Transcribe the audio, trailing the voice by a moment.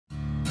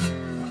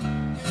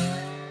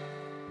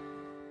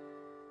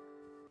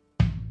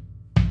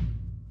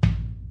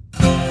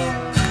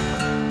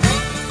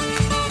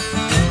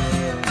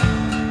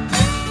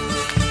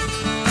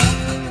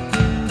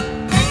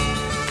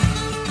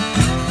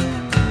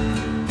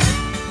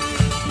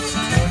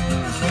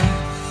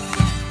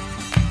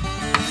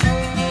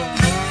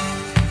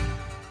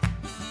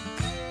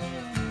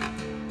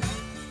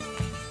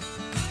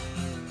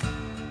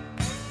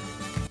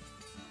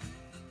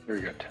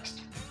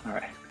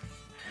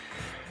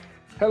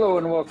Hello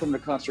and welcome to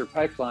Concert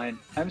Pipeline.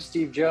 I'm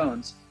Steve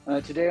Jones.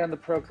 Today on the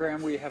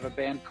program we have a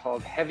band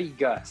called Heavy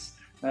Gus.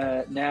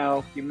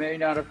 Now, you may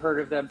not have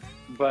heard of them,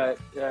 but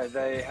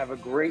they have a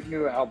great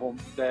new album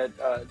that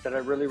I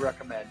really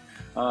recommend.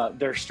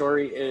 Their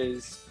story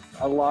is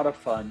a lot of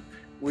fun.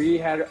 We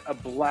had a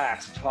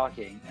blast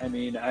talking. I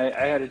mean,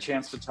 I had a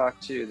chance to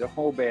talk to the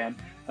whole band.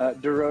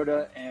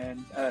 Dorota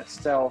and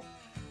Stell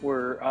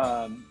were,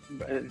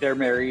 they're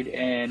married,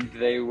 and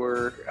they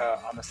were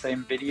on the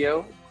same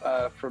video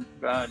from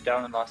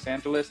down in Los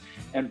Angeles.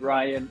 And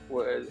Ryan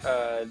was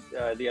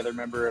the other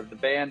member of the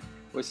band,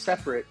 was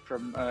separate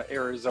from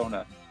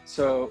Arizona.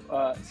 So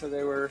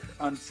they were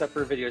on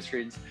separate video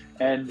screens,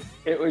 and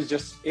it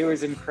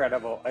was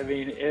incredible. I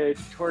mean,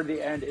 toward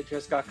the end, it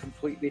just got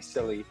completely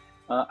silly.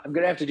 I'm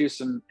gonna have to do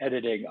some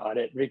editing on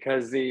it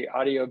because the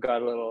audio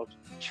got a little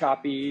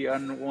choppy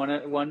on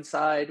one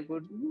side. We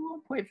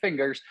won't point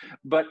fingers,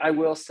 but I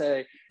will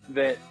say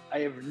that I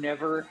have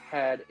never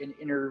had an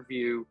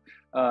interview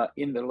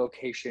in the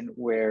location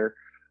where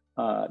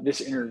this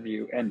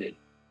interview ended.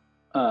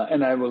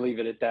 And I will leave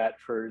it at that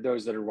for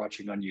those that are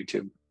watching on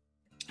YouTube.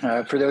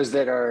 For those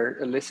that are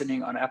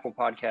listening on Apple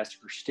Podcasts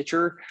or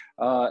Stitcher,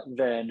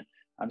 then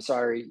I'm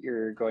sorry,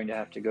 you're going to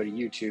have to go to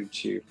YouTube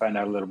to find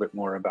out a little bit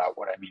more about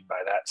what I mean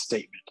by that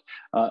statement.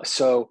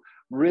 So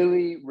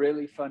really,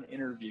 really fun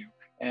interview.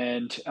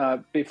 And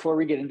before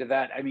we get into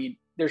that, I mean,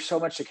 there's so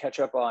much to catch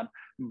up on,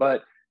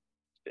 but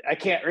I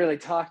can't really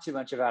talk too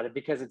much about it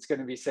because it's going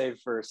to be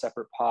saved for a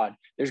separate pod.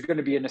 There's going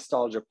to be a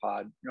nostalgia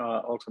pod,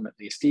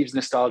 ultimately, Steve's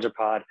nostalgia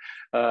pod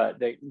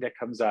that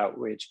comes out,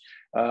 which,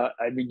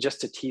 I mean,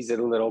 just to tease it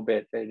a little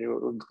bit, it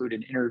will include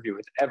an interview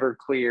with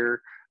Everclear,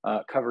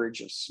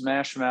 coverage of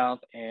Smash Mouth,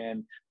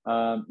 and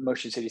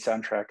Motion City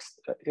Soundtracks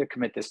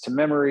Commit This to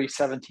Memory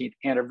 17th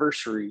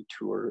anniversary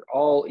tour,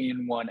 all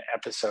in one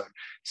episode.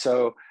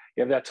 So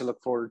you have that to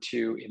look forward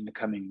to in the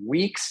coming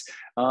weeks.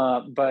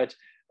 But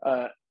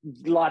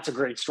lots of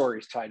great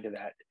stories tied to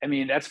that. I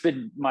mean, that's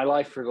been my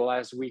life for the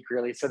last week,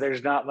 really. So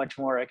there's not much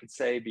more I could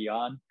say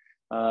beyond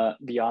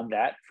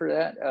that for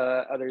that,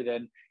 other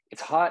than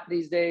it's hot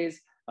these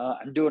days.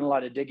 I'm doing a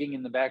lot of digging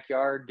in the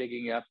backyard,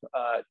 digging up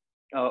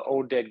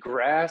old dead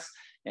grass,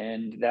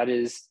 and that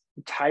is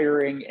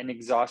tiring and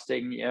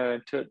exhausting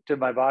to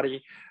my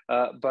body,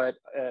 but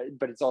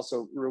it's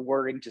also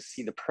rewarding to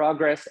see the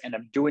progress. And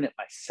I'm doing it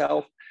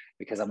myself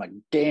because I'm a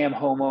damn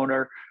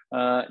homeowner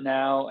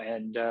now,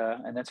 and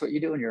that's what you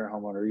do when you're a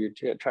homeowner.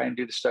 You try and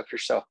do the stuff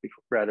yourself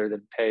rather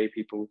than pay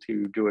people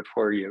to do it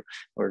for you.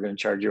 We're going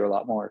to charge you a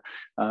lot more.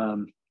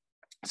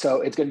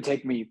 So it's going to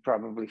take me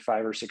probably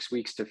 5 or 6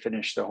 weeks to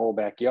finish the whole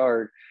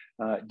backyard,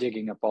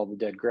 digging up all the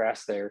dead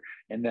grass there.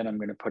 And then I'm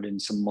going to put in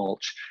some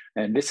mulch.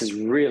 And this is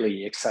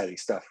really exciting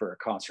stuff for a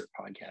concert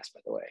podcast,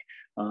 by the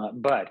way.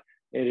 But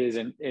it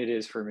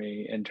is for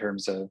me in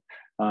terms of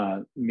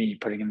me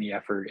putting in the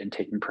effort and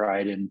taking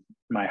pride in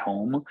my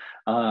home.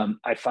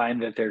 I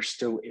find that there's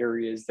still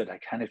areas that I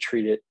kind of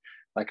treat it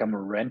like I'm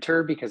a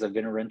renter because I've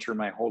been a renter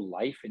my whole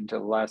life until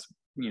the last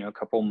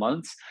couple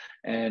months,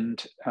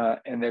 and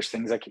there's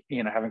things I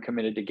haven't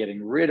committed to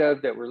getting rid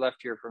of that were left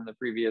here from the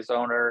previous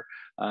owner,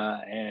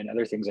 and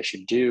other things I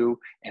should do.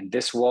 And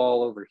this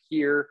wall over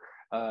here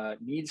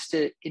needs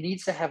to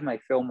have my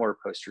Fillmore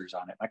posters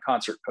on it, my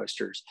concert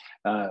posters,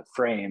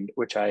 framed,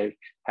 which I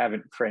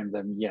haven't framed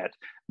them yet.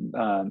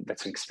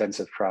 That's an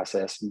expensive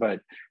process, but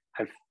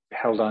I've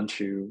held on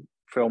to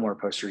Fillmore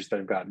posters that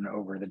I've gotten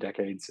over the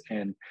decades,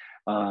 and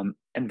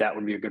that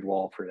would be a good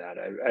wall for that.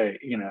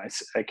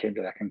 I came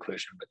to that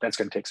conclusion, but that's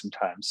going to take some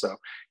time. So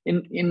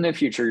in the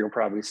future, you'll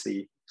probably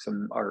see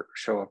some art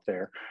show up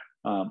there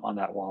on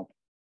that wall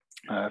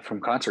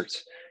from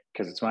concerts,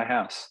 because it's my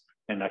house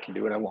and I can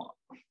do what I want.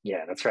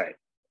 Yeah, that's right.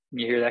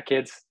 You hear that,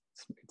 kids?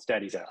 It's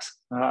Daddy's house.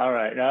 All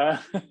right.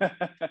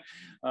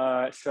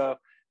 So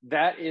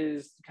that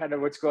is kind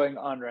of what's going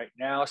on right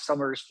now.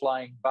 Summer is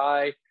flying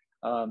by.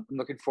 I'm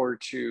looking forward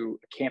to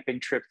a camping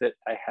trip that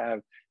I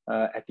have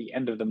at the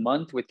end of the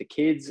month with the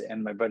kids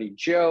and my buddy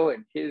Joe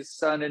and his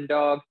son and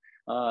dog.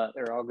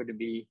 We're all going to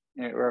be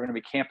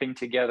camping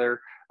together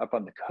up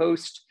on the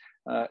coast,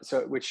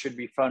 which should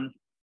be fun.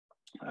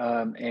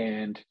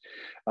 And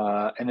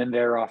then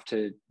they're off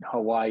to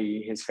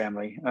Hawaii, his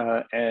family,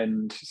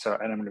 and I'm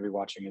going to be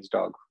watching his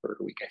dog for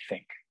a week, I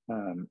think,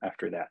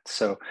 after that.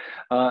 So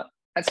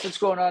that's what's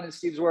going on in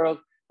Steve's world.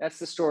 That's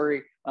the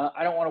story.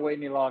 I don't want to wait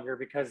any longer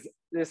because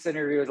this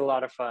interview is a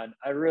lot of fun.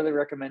 I really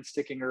recommend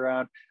sticking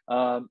around.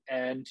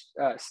 And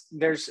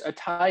there's a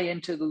tie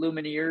into the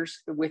Lumineers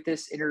with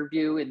this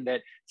interview, in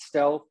that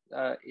Stealth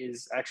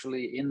is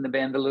actually in the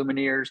band the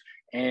Lumineers,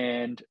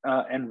 and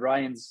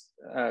Ryan's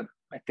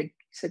I think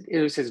he said it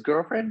was his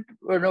girlfriend,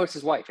 or no, it's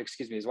his wife.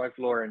 Excuse me, his wife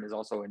Lauren is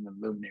also in the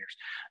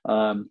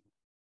Lumineers.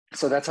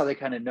 So that's how they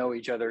kind of know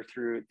each other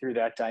through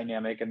that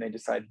dynamic, and they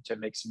decided to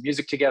make some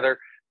music together,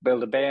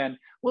 build a band.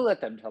 We'll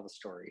let them tell the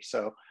story.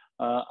 So,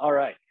 all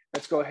right,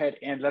 let's go ahead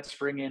and let's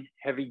bring in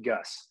Heavy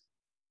Gus.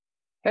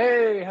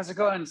 Hey, how's it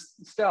going?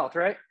 Stealth,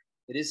 right?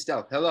 It is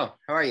Stealth. Hello,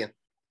 how are you?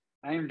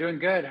 I am doing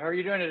good. How are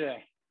you doing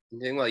today? I'm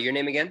doing well. Your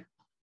name again?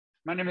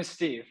 My name is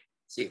Steve.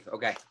 Steve,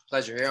 okay.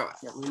 Pleasure. Here.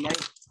 You want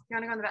to go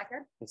in the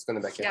backyard? Let's go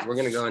in the backyard. Yeah. We're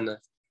going to go in the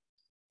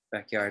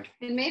backyard.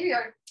 And maybe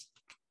our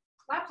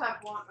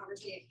laptop won't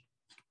overheat.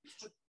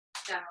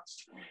 No.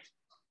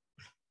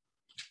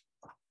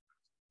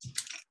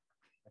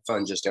 My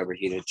phone just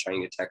overheated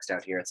trying to text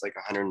out here. It's like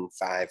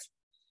 105.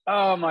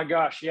 Oh my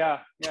gosh, yeah.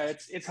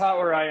 It's hot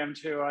where I am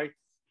too.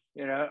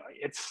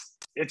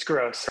 It's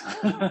gross.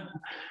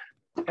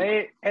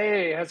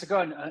 Hey, how's it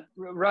going?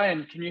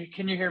 Ryan, can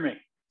you hear me?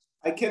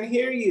 I can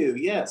hear you.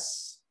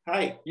 Yes.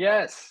 Hi.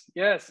 Yes,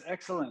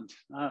 excellent.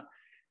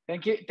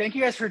 Thank you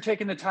guys for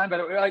taking the time. By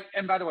the way,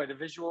 and by the way, the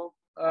visual.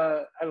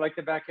 I like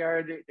the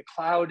backyard. The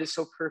cloud is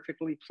so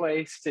perfectly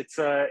placed. It's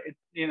a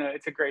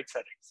great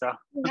setting. So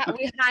Yeah,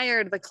 we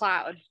hired the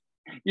cloud.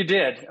 you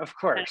did, of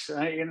course.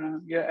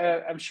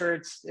 I'm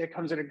sure it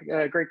comes at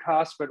a great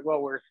cost, but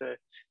well worth the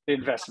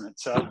investment.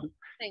 So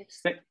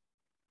Thanks.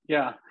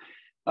 Yeah.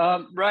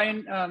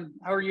 Ryan,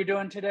 how are you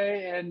doing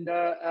today? And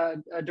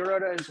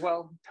Dorota as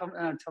well.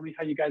 Tell me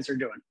how you guys are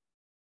doing.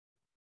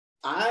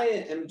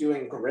 I am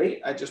doing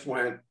great. I just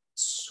went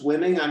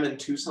swimming. I'm in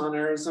Tucson,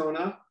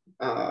 Arizona,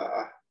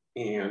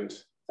 and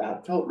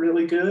that felt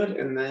really good.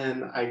 And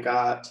then I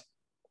got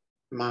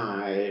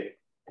my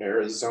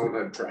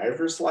Arizona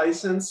driver's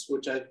license,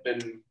 which I've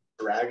been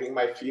dragging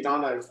my feet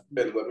on. I've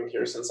been living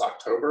here since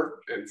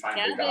October and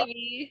finally got.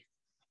 Baby.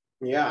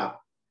 Yeah.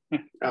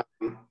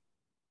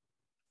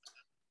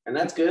 And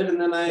that's good.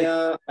 And then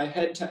I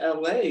head to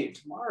LA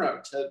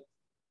tomorrow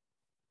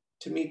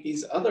to meet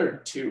these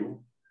other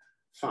two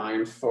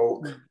fine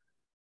folk.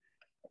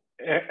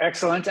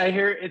 Excellent. I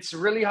hear it's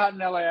really hot in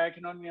LA. I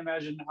can only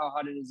imagine how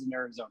hot it is in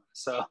Arizona.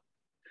 So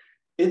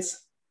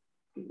it's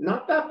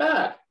not that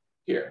bad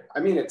here. I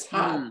mean, it's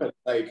hot, but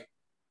like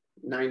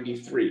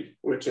 93,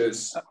 which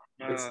is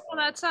Well,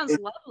 that sounds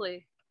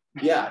lovely.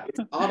 Yeah, it's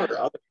hotter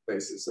other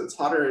places. It's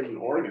hotter in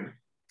Oregon.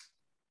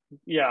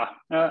 Yeah,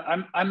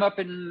 I'm up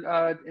in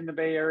the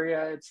Bay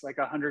Area. It's like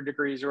 100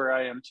 degrees where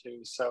I am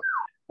too. So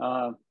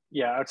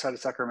yeah, outside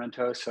of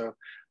Sacramento. So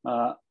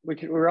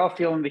we're all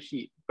feeling the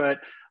heat. But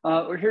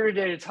we're here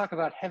today to talk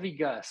about Heavy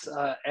Gus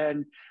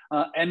and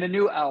the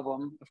new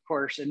album, of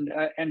course,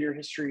 and your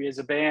history as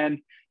a band.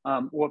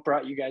 What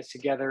brought you guys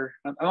together?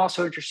 I'm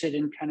also interested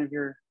in kind of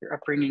your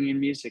upbringing in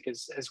music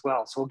as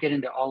well. So we'll get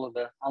into all of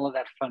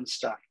that fun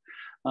stuff.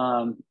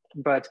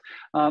 But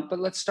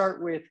let's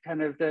start with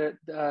kind of the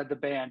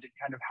band and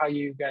kind of how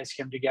you guys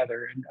came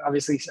together. And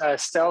obviously,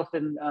 Stealth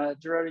and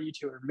Dorota, you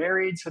two are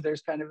married, so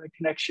there's kind of a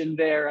connection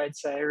there, I'd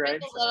say,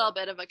 right? There's a little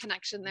bit of a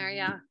connection there,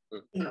 yeah.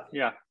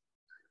 Yeah.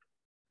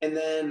 And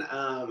then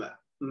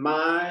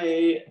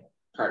my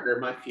partner,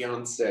 my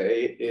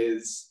fiance,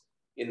 is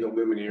in the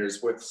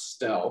Lumineers with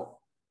Stealth,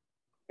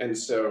 and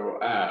so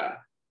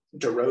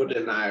Dorota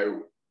and I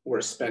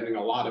were spending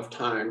a lot of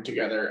time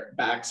together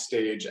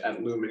backstage at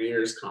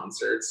Lumineers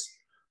concerts,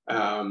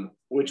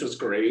 which was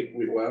great.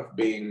 We love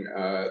being,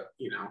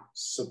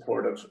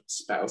 supportive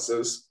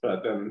spouses,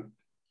 but then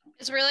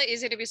It's really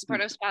easy to be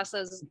supportive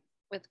spouses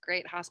with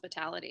great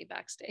hospitality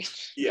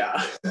backstage.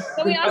 yeah.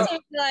 But we also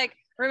feel like,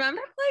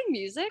 remember playing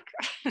music?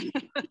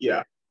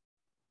 Yeah.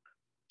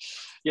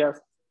 Yeah.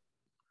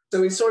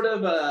 So we sort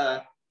of,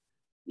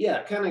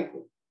 kind of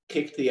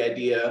kicked the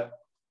idea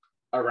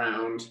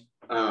around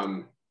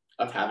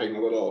of having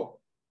a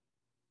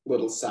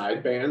little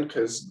side band,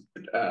 because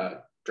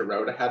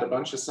Dorota had a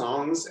bunch of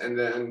songs, and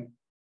then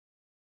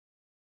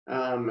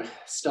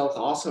Stealth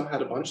also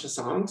had a bunch of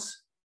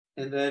songs.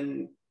 And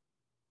then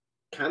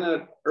kind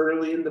of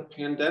early in the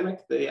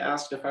pandemic, they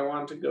asked if I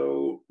wanted to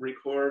go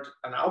record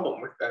an album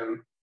with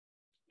them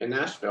in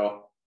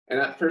Nashville. And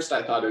at first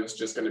I thought it was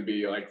just going to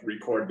be like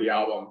record the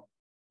album.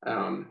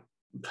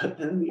 But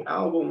then the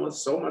album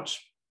was so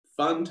much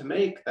fun to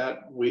make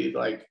that we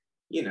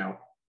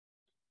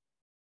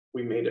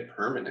we made it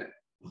permanent.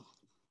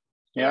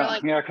 Yeah. Are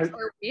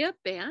we a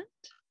band?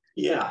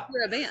 Yeah.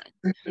 We're a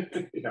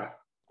band. Yeah.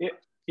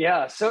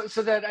 Yeah. So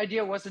that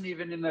idea wasn't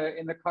even in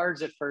the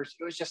cards at first.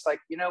 It was just like,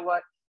 you know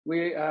what?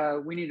 We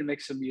need to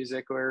make some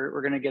music.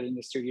 We're gonna get in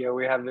the studio.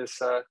 We have this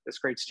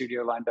great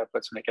studio lined up.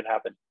 Let's make it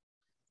happen.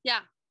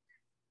 Yeah.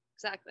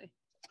 Exactly.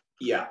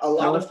 Yeah. A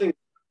lot of things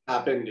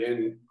happened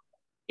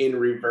in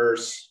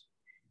reverse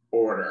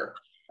order.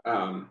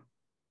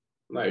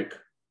 Like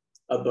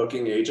a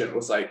booking agent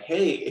was like,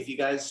 hey, if you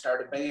guys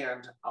start a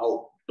band,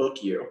 I'll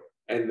book you.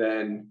 And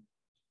then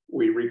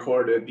we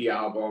recorded the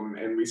album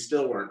and we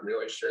still weren't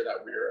really sure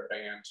that we were a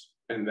band.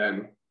 And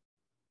then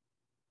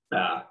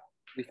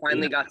we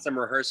finally got some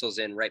rehearsals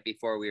in right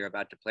before we were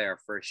about to play our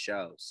first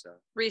show. So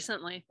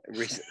Recently.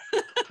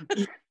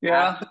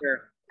 Yeah.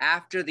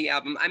 After the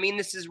album, I mean,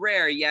 this is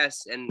rare,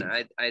 yes, and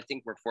I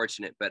think we're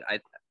fortunate, but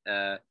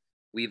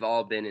we've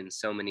all been in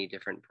so many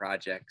different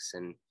projects,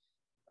 and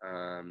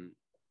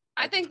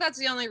I think that's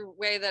the only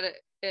way that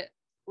it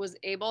was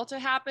able to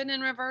happen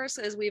in reverse,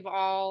 is we've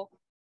all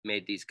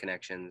made these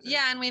connections.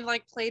 And we've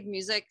like played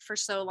music for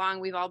so long.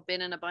 We've all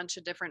been in a bunch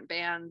of different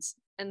bands,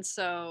 and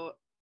so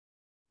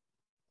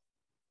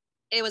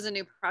it was a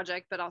new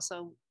project, but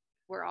also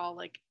we're all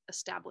like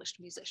established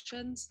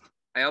musicians.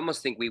 I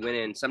almost think we went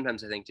in,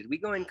 sometimes I think, did we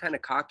go in kind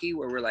of cocky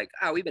where we're like,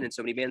 oh, we've been in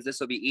so many bands, this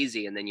will be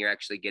easy. And then you're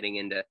actually getting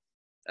into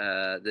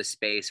the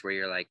space where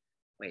you're like,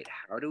 wait,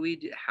 how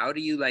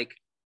do you like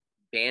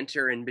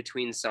banter in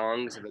between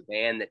songs of a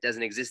band that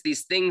doesn't exist?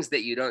 These things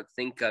that you don't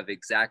think of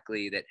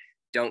exactly, that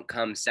don't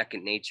come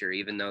second nature,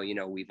 even though, you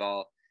know, we've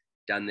all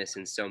done this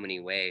in so many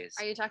ways.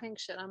 Are you talking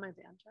shit on my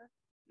banter?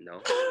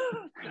 No.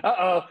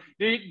 Uh-oh.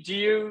 Do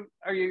you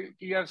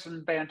have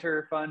some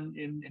banter fun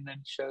in the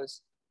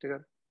shows to go?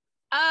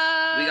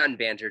 We got in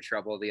banter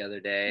trouble the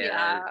other day at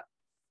our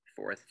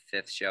 4th,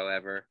 5th show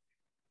ever.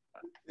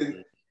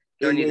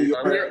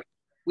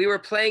 We were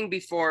playing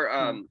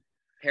before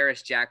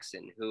Paris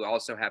Jackson, who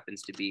also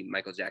happens to be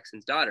Michael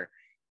Jackson's daughter.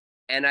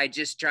 And I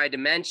just tried to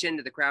mention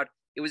to the crowd,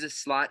 it was a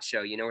slot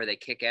show, you know, where they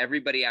kick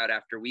everybody out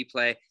after we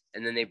play,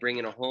 and then they bring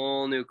in a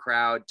whole new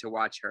crowd to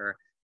watch her.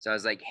 So I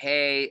was like,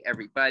 hey,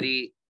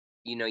 everybody,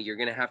 you know, you're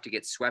going to have to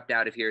get swept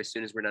out of here as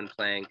soon as we're done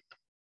playing.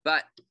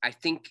 But I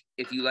think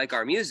if you like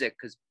our music,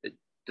 because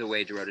the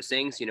way Dorota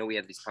sings, you know, we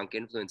have these punk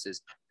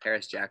influences.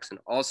 Paris Jackson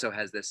also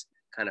has this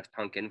kind of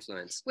punk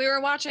influence. We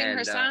were watching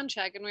her sound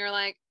check and we were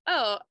like,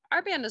 oh,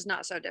 our band is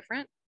not so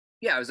different.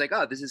 Yeah, I was like,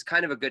 oh, this is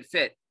kind of a good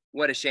fit.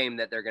 What a shame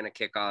that they're going to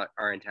kick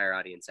our entire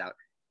audience out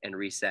and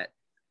reset.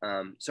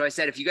 So I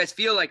said, if you guys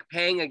feel like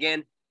paying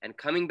again and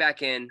coming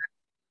back in,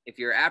 if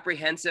you're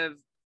apprehensive,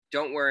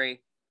 don't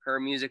worry.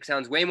 Her music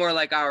sounds way more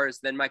like ours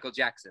than Michael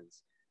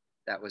Jackson's.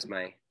 That was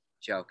my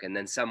joke. And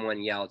then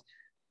someone yelled,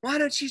 why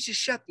don't you just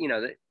shut, you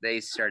know, they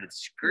started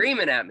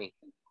screaming at me.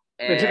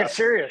 And they took it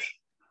serious.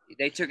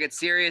 They took it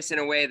serious in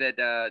a way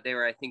that they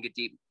were, I think, a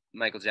deep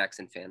Michael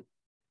Jackson fan.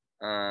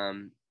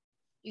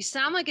 You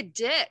sound like a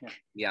dick.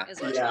 Yeah.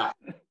 Yeah.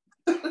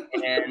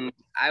 And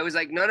I was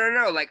like, no.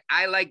 Like,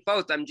 I like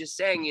both. I'm just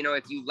saying, you know,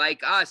 if you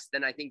like us,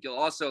 then I think you'll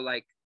also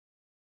like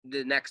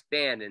the next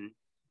band. And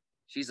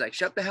she's like,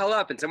 shut the hell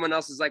up. And someone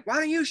else is like, why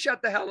don't you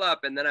shut the hell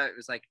up? And then I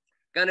was like,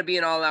 gonna be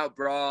an all-out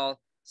brawl.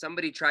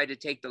 Somebody tried to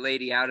take the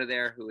lady out of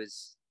there who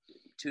was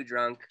too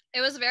drunk.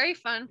 It was very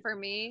fun for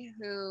me,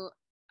 who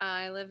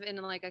I live in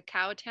like a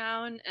cow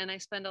town, and I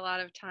spend a lot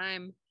of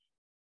time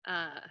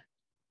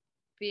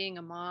being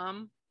a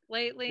mom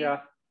lately.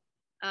 Yeah.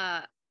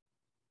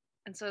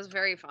 And so it was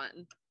very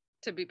fun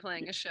to be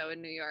playing a show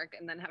in New York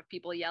and then have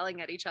people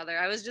yelling at each other.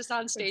 I was just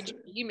on stage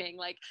beaming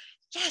like,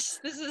 yes,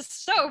 this is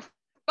so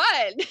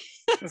fun.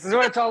 This is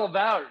what it's all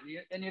about.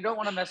 And you don't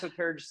want to mess with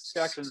Paris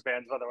Jackson's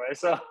bands, by the way.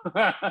 So,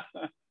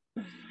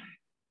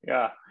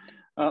 yeah.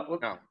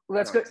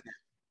 That's good.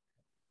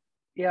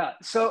 Yeah.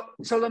 So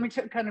let me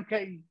kind of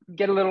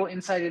get a little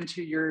insight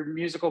into your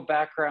musical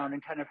background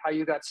and kind of how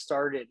you got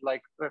started.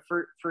 Like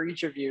for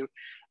each of you,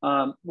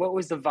 what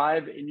was the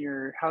vibe in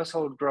your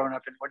household growing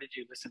up, and what did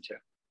you listen to?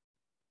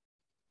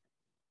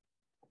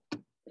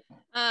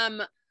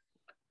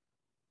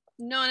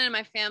 No one in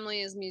my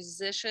family is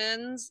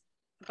musicians,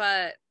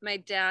 but my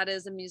dad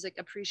is a music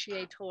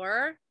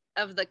appreciator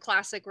of the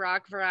classic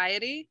rock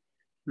variety.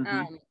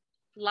 Mm-hmm. A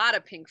lot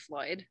of Pink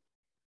Floyd,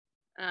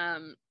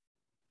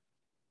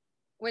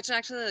 which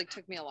actually like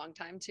took me a long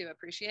time to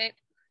appreciate.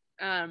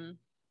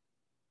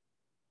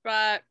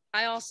 But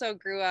I also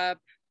grew up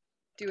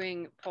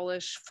doing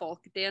Polish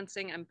folk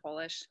dancing. I'm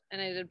Polish,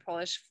 and I did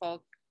Polish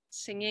folk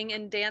singing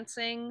and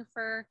dancing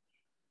for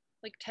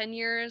like 10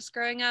 years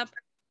growing up.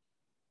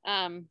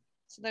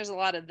 So there's a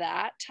lot of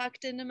that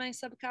tucked into my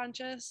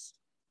subconscious.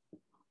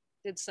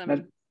 Did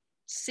some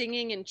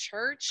singing in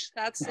church.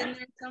 That's in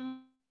there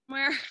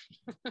somewhere.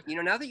 You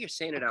know, now that you're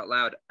saying it out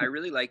loud, I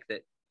really like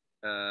that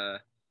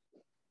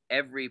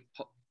every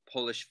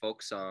Polish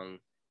folk song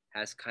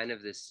has kind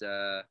of this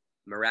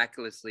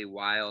miraculously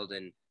wild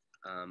and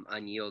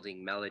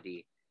unyielding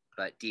melody,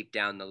 but deep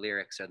down the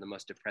lyrics are the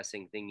most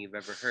depressing thing you've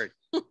ever heard.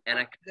 And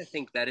I kind of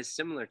think that is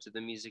similar to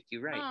the music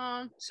you write.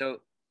 Aww.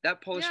 So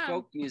that Polish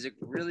folk music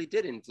really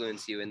did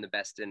influence you in the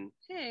best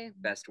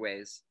best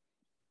ways.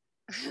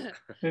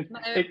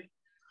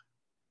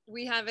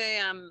 We have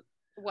a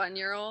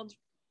 1-year-old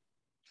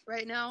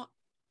right now.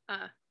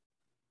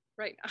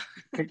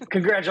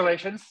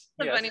 Congratulations.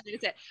 That's a funny way to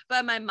say it.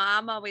 But my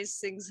mom always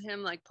sings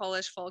him like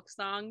Polish folk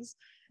songs.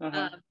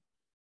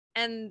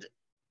 And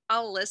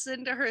I'll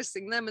listen to her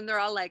sing them, and they're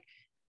all like,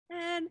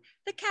 and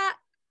the cat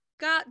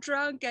got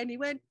drunk and he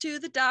went to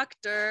the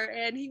doctor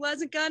and he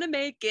wasn't gonna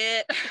make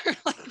it.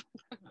 Like,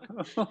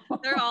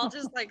 they're all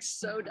just like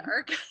so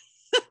dark.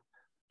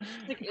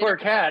 Like, poor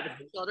cat.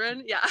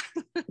 Children, yeah.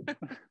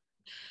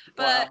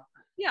 But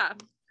yeah,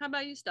 how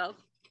about you,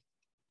 Stealth?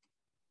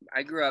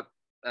 I grew up,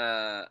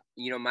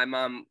 you know, my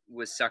mom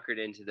was suckered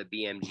into the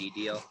BMG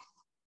deal.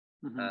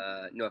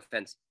 No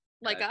offense.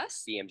 Like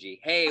us? BMG.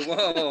 Hey,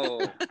 whoa.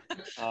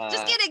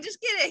 Just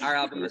kidding. Our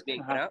album was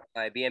being put out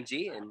by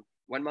BMG in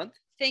 1 month.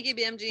 Thank you,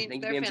 BMG.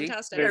 They're BMG.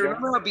 fantastic. I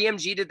remember how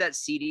BMG did that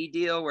CD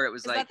deal where it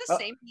was Is like... that the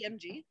same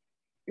BMG?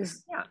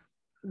 Yeah.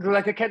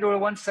 Like a kid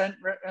with 1 cent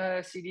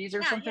CDs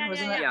or something,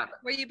 wasn't that? Yeah.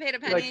 Where you paid a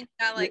penny and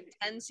got like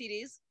 10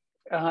 CDs?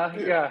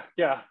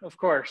 Yeah, of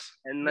course.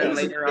 And then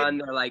later on,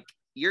 they're like,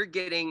 you're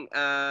getting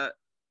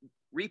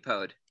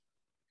repoed.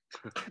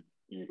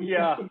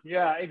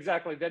 Yeah,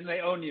 exactly. Then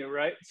they own you,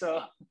 right?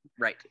 So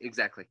right,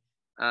 exactly.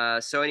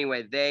 So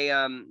anyway,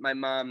 my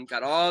mom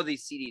got all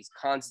these CDs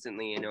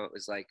constantly. It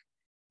was like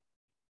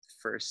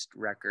first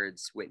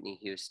records, Whitney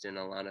Houston,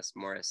 Alanis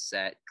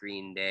Morissette,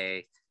 Green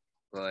Day,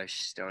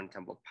 Bush, Stone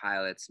Temple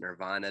Pilots,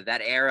 Nirvana.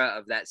 That era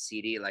of that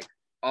CD, like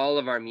all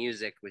of our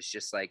music was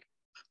just like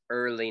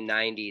early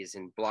 90s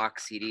and block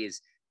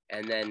CDs.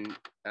 And then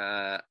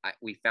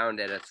we found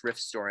at a thrift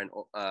store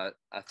a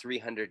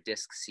 300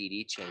 disc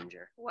CD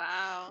changer.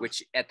 Wow.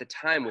 Which at the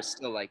time was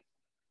still like,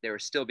 they were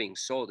still being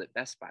sold at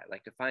Best Buy.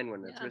 Like to find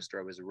one in the thrift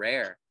store was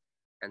rare.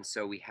 And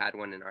so we had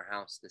one in our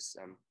house, this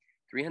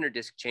 300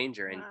 disc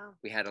changer. And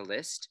we had a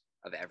list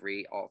of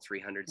all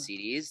 300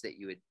 CDs that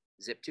you would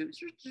zip to.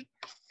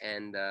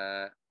 And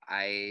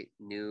I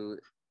knew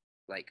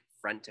like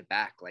front to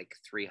back, like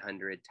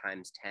 300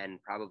 times 10,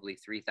 probably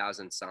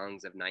 3,000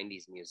 songs of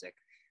 90s music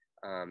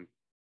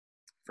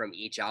from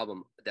each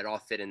album that all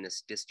fit in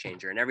this disc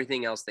changer. And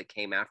everything else that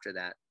came after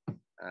that,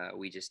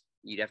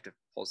 you'd have to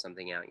pull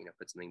something out,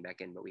 put something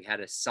back in. But we had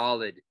a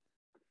solid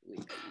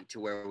to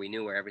where we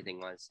knew where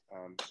everything was.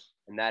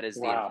 And that is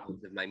the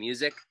influence of my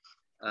music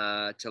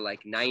to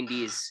like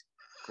 90s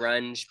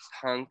grunge,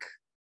 punk,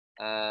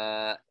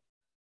 and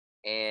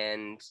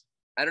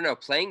I don't know,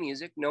 playing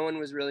music. No one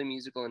was really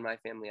musical in my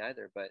family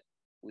either, but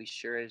we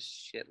sure as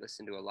shit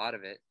listened to a lot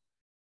of it.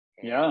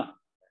 And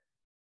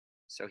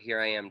so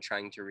here I am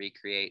trying to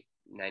recreate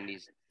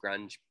 90s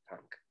grunge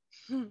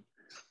punk.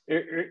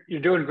 You're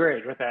doing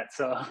great with that.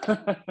 So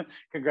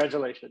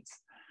congratulations.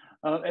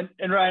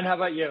 And Ryan, how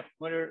about you?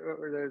 What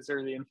were those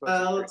early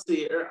influences? Let's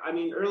see. I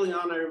mean, early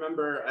on, I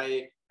remember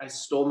I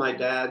stole my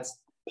dad's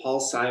Paul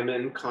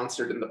Simon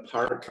Concert in the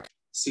Park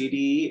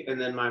CD, and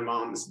then my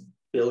mom's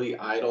Billy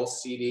Idol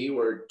CD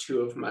were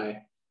two of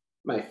my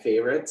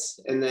favorites.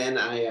 And then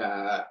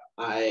I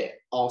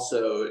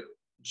also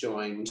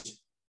joined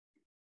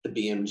the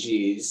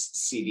BMG's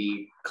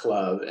CD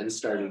club and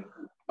started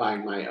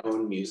buying my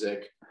own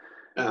music.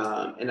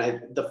 And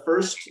the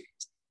first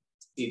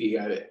CD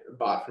I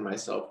bought for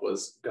myself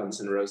was Guns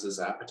N' Roses'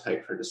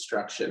 Appetite for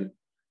Destruction,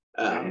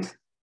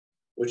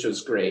 which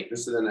was great. And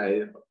so then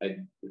I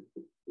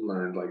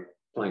learned like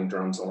playing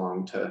drums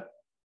along to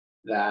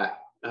that.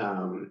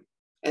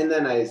 And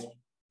then I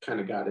kind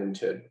of got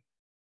into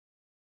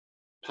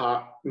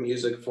pop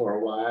music for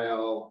a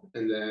while.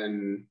 And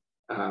then,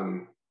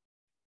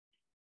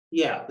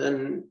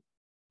 then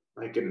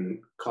like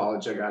in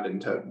college, I got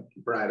into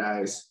Bright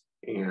Eyes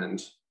and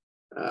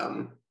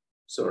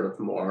sort of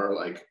more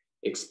like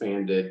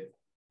expanded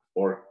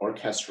or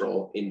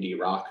orchestral indie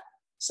rock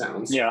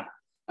sounds. And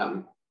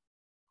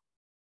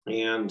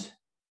I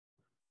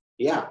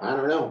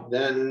don't know.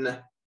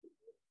 Then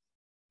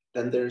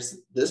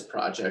there's this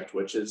project,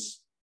 which is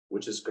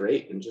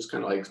great and just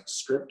kind of like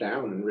stripped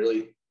down and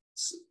really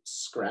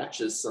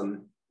scratches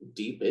some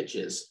deep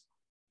itches.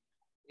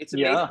 It's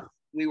amazing.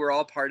 We were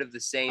all part of the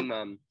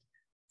same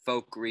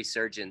folk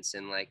resurgence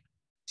in like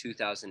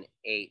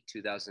 2008,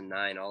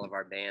 2009, all of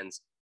our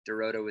bands.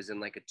 Dorota was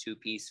in like a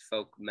two-piece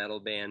folk metal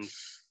band.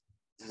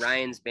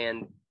 Ryan's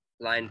band,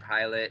 Blind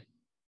Pilot.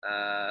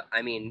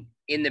 I mean,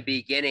 in the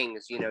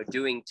beginnings,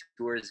 doing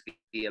tours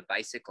via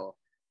bicycle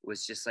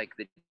was just like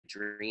the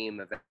dream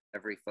of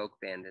every folk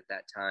band at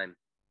that time.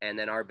 And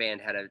then our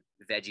band had a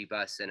veggie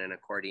bus and an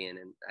accordion,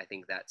 and I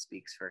think that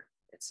speaks for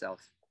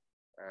itself.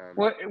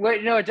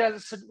 Wait, no, it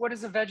does. So what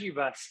is a veggie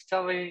bus?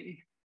 Tell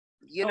me.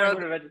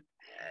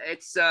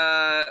 It's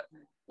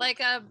like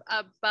a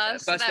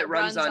bus that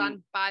runs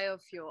on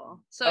biofuel.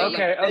 So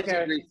okay.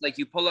 Like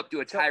you pull up to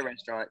a Thai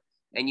restaurant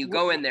and you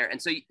go in there,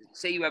 and so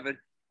say you have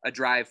a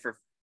drive for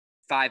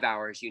 5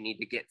 hours. You need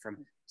to get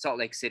from Salt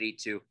Lake City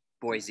to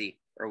Boise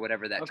or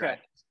whatever that drive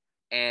is.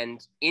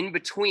 And in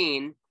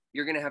between,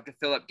 you're going to have to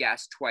fill up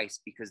gas twice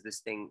because this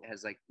thing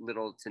has like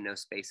little to no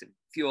space of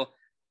fuel.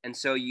 And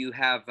so you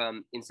have,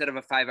 instead of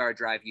a 5-hour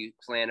drive, you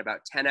plan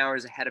about 10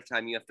 hours ahead of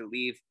time. You have to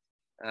leave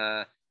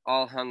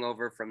all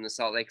hungover from the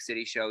Salt Lake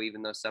City show,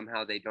 even though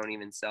somehow they don't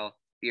even sell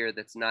beer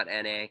that's not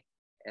NA.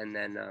 And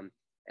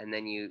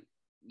then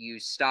you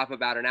stop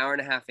about an hour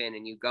and a half in,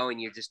 and you go and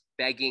you're just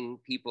begging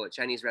people at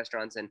Chinese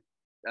restaurants and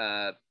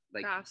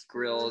like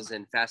grills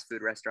and fast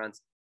food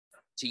restaurants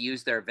to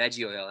use their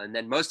veggie oil. And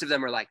then most of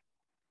them are like,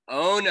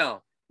 oh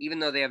no, even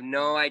though they have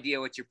no idea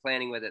what you're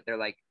planning with it. They're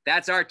like,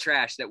 that's our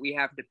trash that we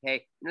have to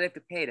pay. They have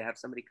to pay to have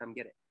somebody come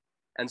get it.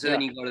 And so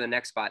then you go to the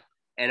next spot,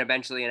 and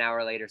eventually an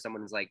hour later,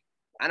 someone's like,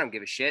 I don't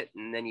give a shit.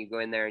 And then you go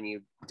in there and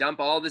you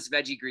dump all this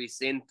veggie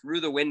grease in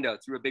through the window,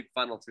 through a big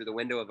funnel, through the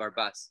window of our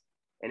bus.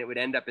 And it would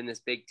end up in this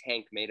big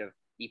tank made of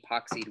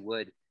epoxied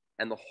wood.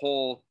 And the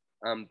whole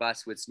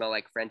bus would smell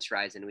like French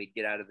fries. And we'd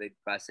get out of the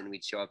bus and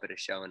we'd show up at a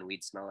show and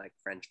we'd smell like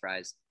French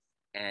fries.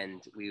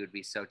 And we would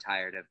be so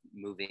tired of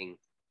moving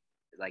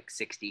like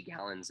 60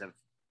 gallons of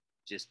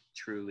just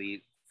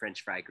truly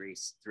French fry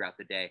grease throughout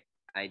the day.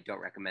 I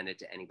don't recommend it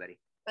to anybody.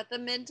 But the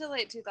mid to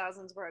late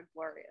 2000s were a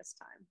glorious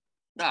time.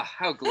 Oh,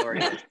 how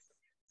glorious.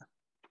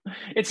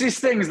 It's these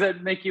things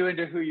that make you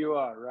into who you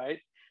are, right?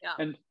 Yeah.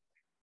 And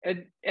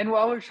And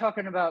while we're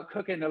talking about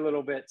cooking a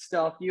little bit,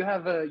 Stealth, you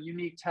have a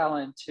unique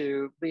talent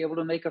to be able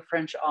to make a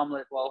French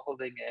omelet while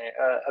holding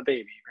a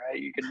baby, right?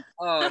 You can.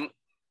 Oh,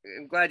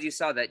 I'm glad you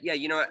saw that. Yeah,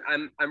 you know what?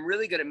 I'm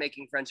really good at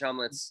making French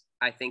omelets.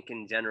 I think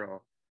in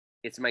general,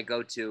 it's my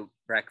go-to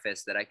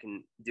breakfast that I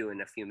can do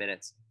in a few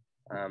minutes.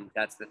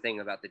 That's the thing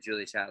about the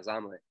Julia Child's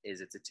omelet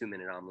is it's a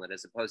 2-minute omelet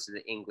as opposed to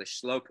the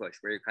English slow push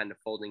where you're kind of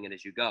folding it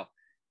as you go.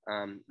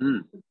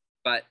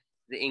 But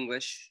the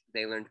English,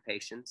 they learned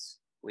patience.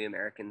 We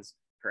Americans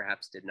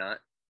perhaps did not.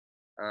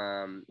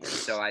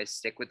 So I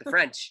stick with the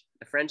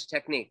French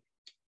technique.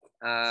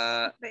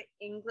 The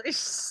English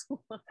slow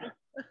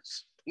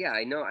push. Yeah,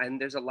 I know.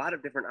 And there's a lot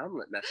of different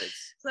omelet methods.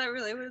 Is that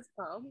really what it's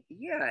called?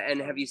 Yeah.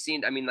 And have you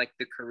seen, I mean, like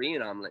the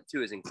Korean omelet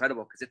too is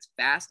incredible because it's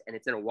fast and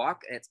it's in a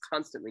wok and it's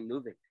constantly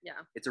moving. Yeah.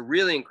 It's a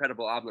really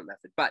incredible omelet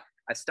method. But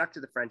I stuck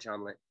to the French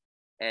omelet.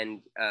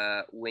 And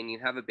when you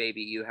have a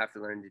baby, you have to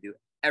learn to do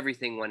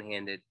everything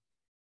one-handed.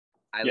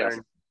 I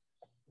learned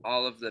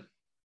all of the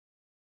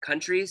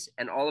countries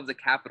and all of the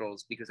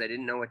capitals because I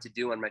didn't know what to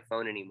do on my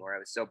phone anymore. I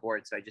was so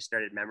bored. So I just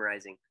started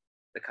memorizing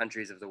the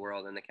countries of the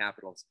world and the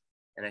capitals.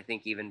 And I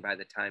think even by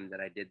the time that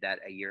I did that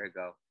a year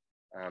ago,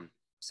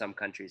 some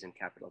countries and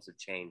capitals have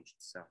changed.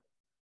 So,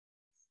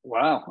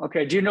 wow.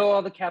 Okay. Do you know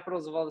all the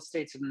capitals of all the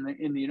states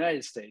in the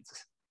United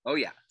States? Oh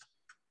yeah.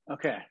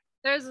 Okay.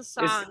 There's a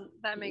song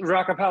that makes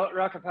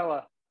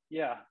Rockapella.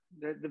 Yeah,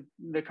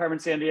 the Carmen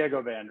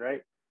Sandiego band,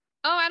 right?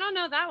 Oh, I don't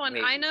know that one.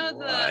 Wait, I know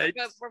what?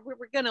 but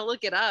we're gonna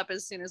look it up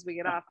as soon as we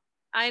get off.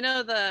 We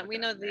know the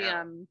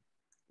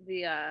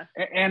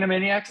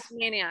Animaniacs.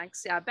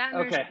 Maniacs. Yeah,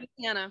 Baton Rouge, Okay.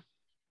 Louisiana.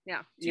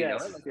 Yeah. Do you know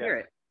it? Let's hear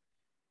it.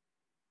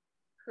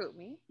 Who,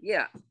 me?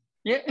 Yeah.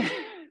 Yeah,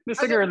 the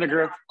singer in the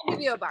group.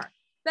 Video bar.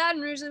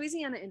 Baton Rouge,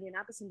 Louisiana,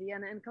 Indianapolis,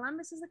 Indiana, and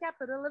Columbus is the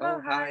capital of Ohio.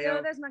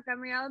 Ohio. There's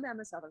Montgomery,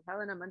 Alabama, south of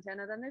Helena,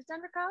 Montana. Then there's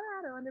Denver,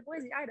 Colorado, and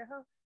Boise,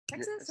 Idaho,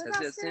 Texas, and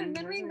Austin, and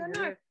then we go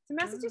north to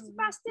Massachusetts,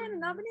 Boston,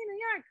 and Albany, New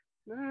York.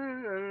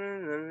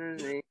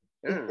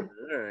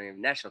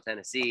 Nashville,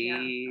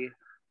 Tennessee.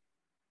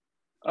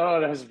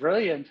 Oh, that was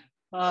brilliant.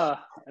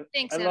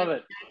 Thanks, I love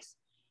it.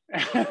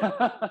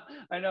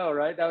 I know,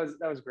 right? That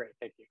was great.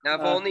 Thank you. Now,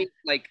 if only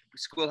like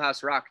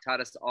Schoolhouse Rock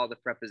taught us all the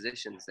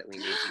prepositions that we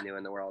need to know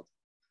in the world.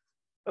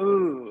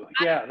 Ooh,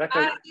 yeah, that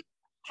could. I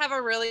have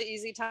a really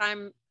easy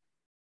time.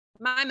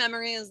 My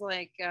memory is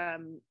like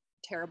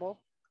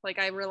terrible. Like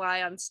I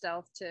rely on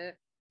Stealth to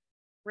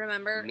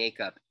remember Make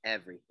up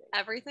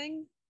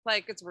everything.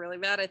 Like it's really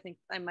bad. I think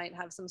I might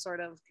have some sort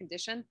of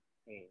condition.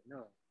 Hey,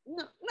 no.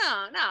 No,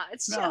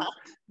 it's No. chill.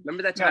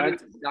 Remember that time we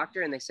went to the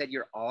doctor and they said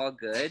you're all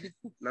good?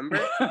 Remember?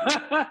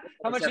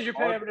 How much did you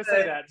pay him to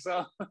say that?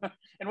 So,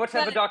 and what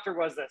type of doctor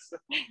was this?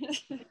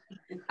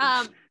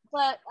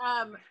 But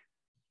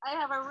I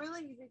have a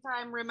really easy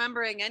time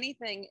remembering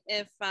anything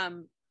if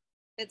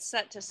it's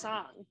set to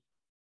song.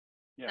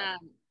 Yeah.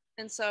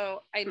 And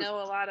so I know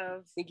a lot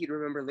of. I think you'd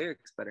remember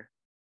lyrics better.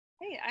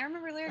 Hey, I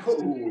remember lyrics.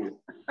 Oh.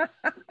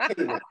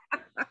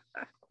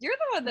 You're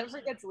the one that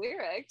forgets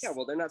lyrics. Yeah,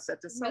 well, they're not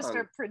set to song.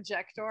 Mr.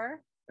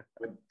 Projector.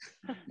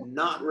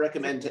 Not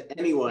recommend to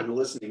anyone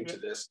listening to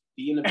this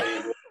be in a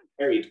band with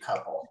a married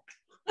couple.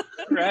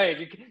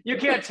 Right. You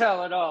can't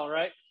tell at all,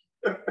 right?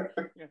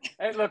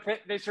 Hey, look,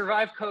 they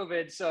survived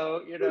COVID,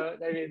 so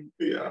I mean,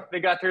 Yeah. they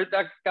got through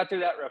that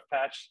rough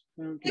patch.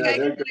 I think Yeah, I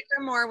can they're good.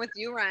 bicker more with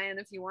you, Ryan,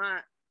 if you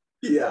want.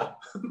 Yeah.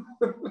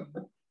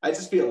 I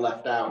just feel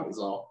left out is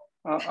all.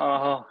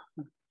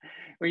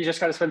 Well, you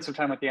just got to spend some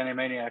time with the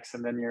Animaniacs,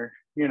 and then you're,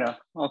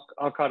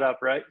 all caught up,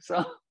 right?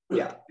 So,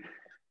 Yeah.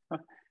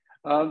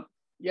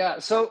 yeah.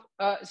 So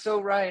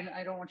Ryan,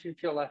 I don't want you to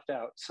feel left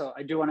out. So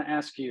I do want to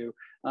ask you.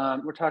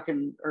 We're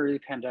talking early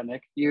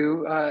pandemic.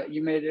 You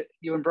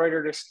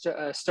embroidered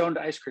a stoned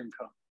ice cream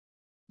cone.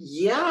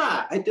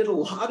 Yeah, I did a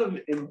lot of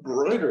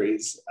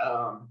embroideries.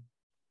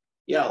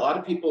 Yeah, a lot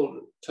of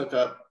people took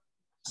up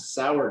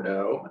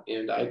sourdough,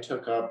 and I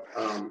took up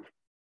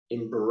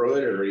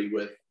embroidery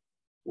with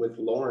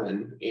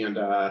Lauren. And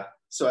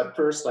so at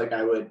first, like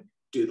I would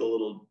do the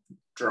little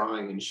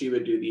drawing, and she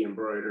would do the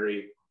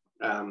embroidery.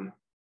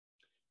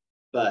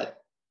 But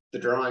the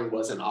drawing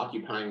wasn't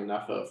occupying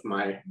enough of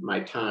my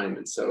time,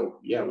 and so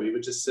yeah, we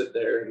would just sit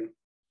there and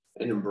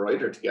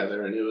embroider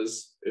together, and it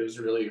was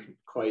really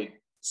quite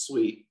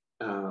sweet.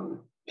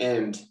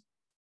 And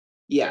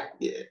yeah,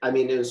 I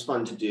mean, it was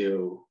fun to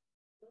do,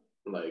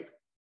 like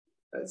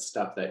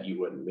stuff that you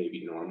wouldn't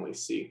maybe normally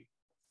see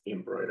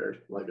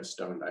embroidered, like a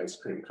stoned ice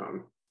cream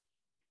cone,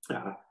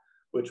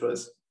 which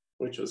was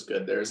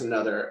good. There was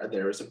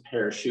a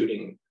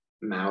parachuting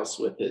mouse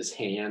with his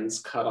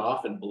hands cut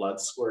off and blood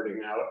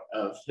squirting out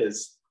of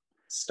his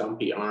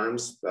stumpy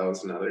arms. That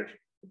was another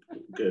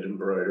good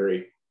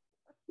embroidery.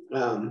 We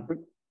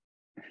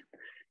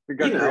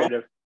got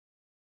creative.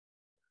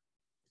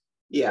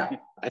 Yeah,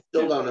 I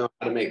still don't know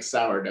how to make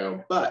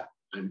sourdough, but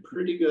I'm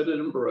pretty good at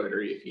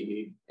embroidery if you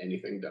need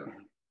anything done.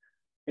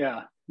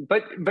 Yeah,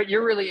 but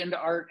you're really into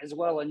art as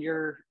well, and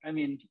you're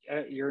an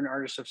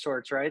artist of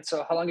sorts, right?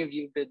 So how long have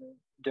you been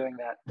doing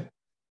that?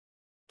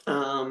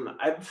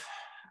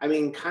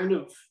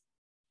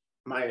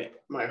 my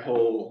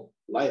whole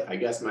life, I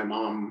guess my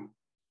mom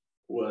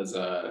was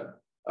a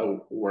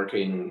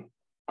working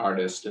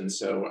artist, and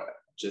so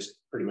just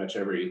pretty much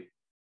every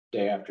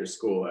day after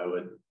school I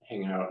would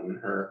hang out in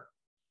her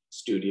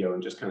studio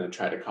and just kind of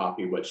try to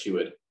copy what she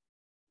would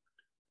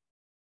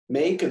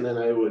make, and then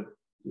I would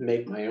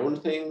make my own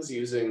things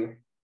using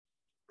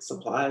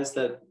supplies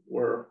that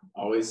were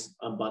always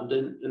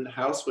abundant in the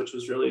house, which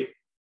was really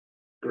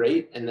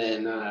great. And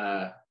then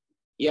I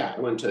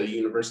went to the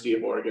University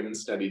of Oregon and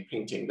studied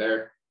painting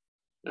there,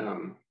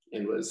 and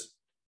was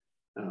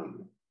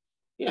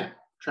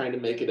trying to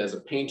make it as a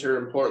painter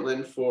in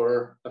Portland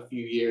for a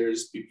few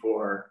years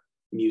before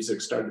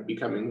music started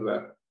becoming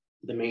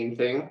the main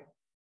thing.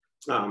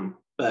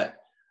 But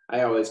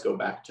I always go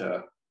back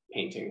to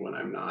painting when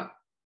I'm not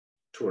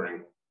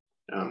touring,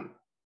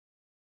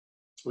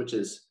 which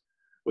is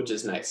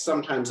nice.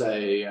 Sometimes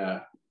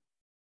I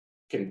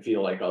can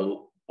feel like a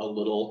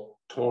little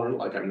torn,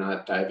 like I'm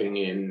not diving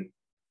in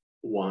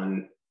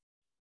one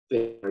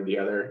thing or the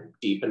other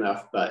deep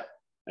enough, but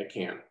I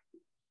can't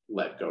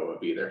let go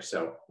of either.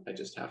 So I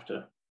just have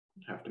to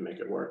make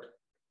it work.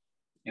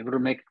 Able to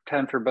make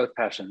time for both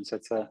passions.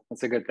 That's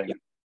a good thing.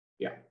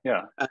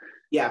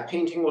 Yeah.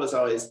 Painting was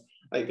always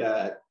like,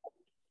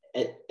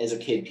 as a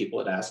kid, people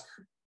would ask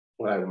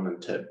what I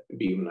wanted to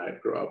be when I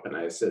grew up, and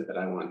I said that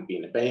I wanted to be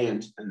in a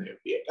band, and they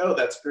would be like, "Oh,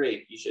 that's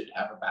great. You should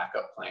have a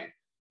backup plan."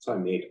 So I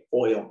made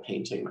oil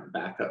painting my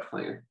backup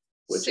plan,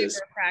 which super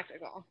is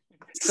practical.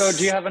 So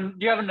do you have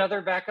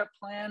another backup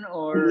plan,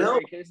 or no?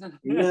 Because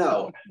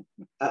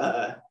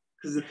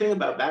the thing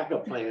about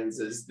backup plans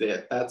is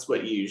that that's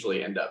what you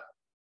usually end up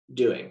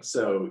doing.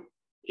 So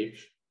you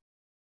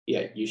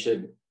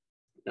should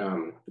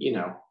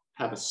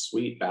have a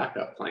sweet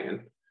backup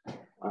plan.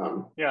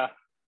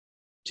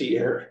 To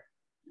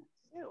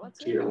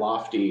your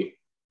lofty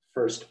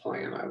first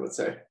plan, I would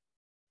say.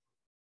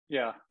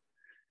 Yeah.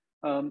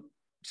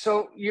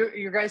 So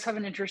you guys have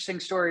an interesting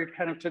story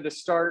kind of to the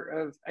start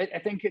of, I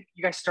think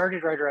you guys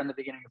started right around the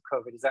beginning of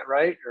COVID. Is that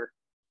right? Or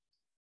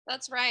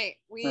That's right.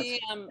 We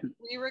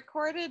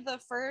recorded the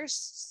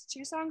first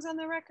 2 songs on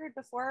the record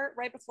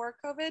right before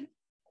COVID.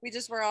 We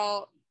just were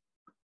all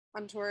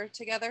on tour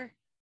together,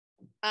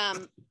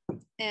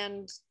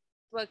 and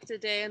booked a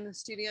day in the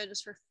studio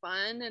just for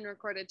fun and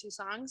recorded 2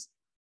 songs.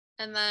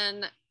 And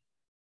then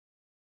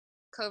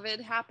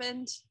COVID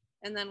happened,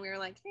 and then we were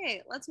like,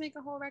 hey, let's make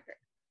a whole record.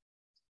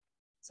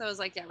 So it was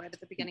like, right at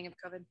the beginning of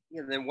COVID.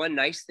 Yeah, then one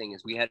nice thing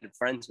is we had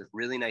friends with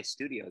really nice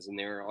studios, and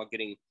they were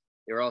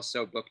all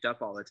so booked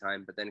up all the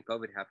time, but then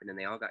COVID happened and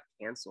they all got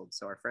canceled.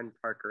 So our friend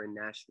Parker in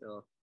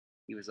Nashville,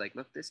 he was like,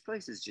 look, this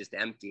place is just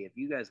empty. If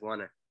you guys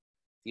want to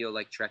feel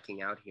like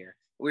trekking out here.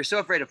 We were so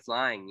afraid of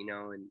flying,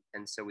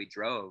 and so we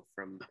drove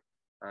from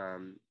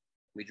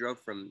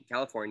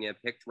California,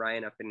 picked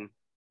Ryan up in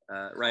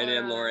Ryan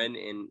and Lauren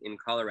in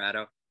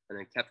Colorado, and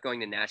then kept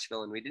going to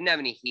Nashville. And we didn't have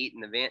any heat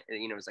in the van.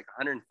 It was like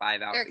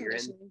 105 out here,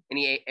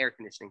 any air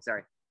conditioning.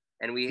 Sorry,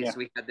 and so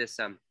we had this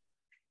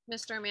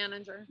Mr.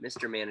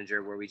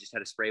 Manager, where we just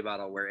had a spray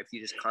bottle where if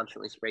you just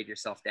constantly sprayed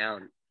yourself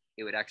down,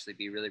 it would actually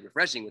be really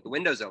refreshing with the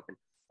windows open,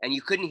 and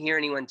you couldn't hear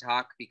anyone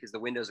talk because the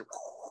windows are.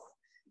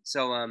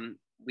 So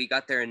we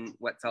got there in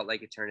what felt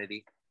like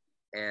eternity,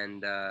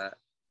 and there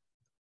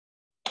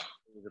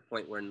was a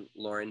point when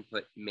Lauren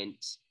put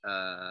mint.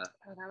 That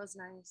was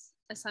nice.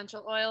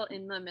 Essential oil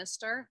in the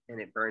mister.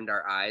 And it burned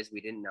our eyes.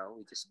 We didn't know.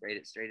 We just sprayed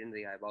it straight into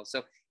the eyeball.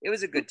 So it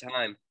was a good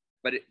time.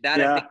 But I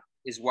think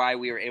is why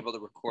we were able to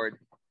record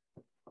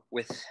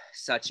with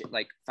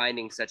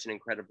finding such an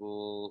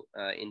incredible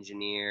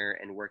engineer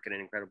and work at an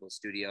incredible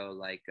studio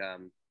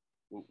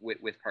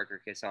with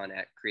Parker Kisson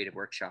at Creative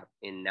Workshop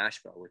in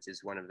Nashville, which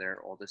is one of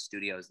their oldest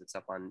studios that's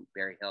up on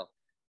Berry Hill.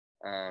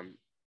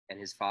 And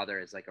his father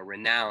is like a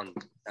renowned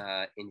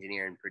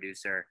engineer and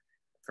producer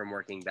from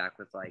working back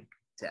with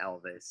to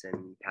Elvis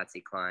and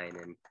Patsy Cline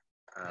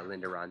and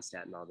Linda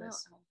Ronstadt and all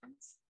this.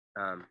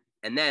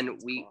 And then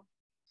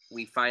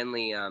we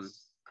finally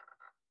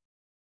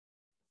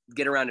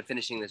get around to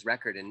finishing this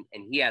record, and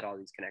he had all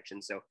these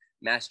connections. So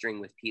mastering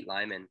with Pete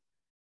Lyman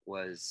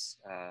was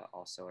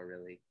also a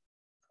really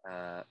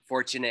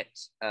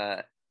fortunate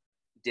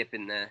dip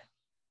in the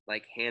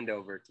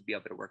handover to be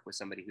able to work with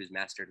somebody who's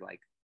mastered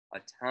a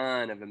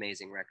ton of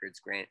amazing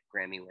records,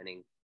 Grammy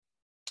winning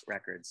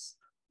records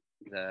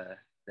that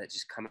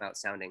just come out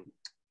sounding.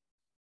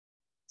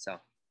 So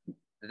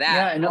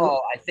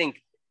I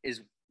think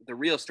is the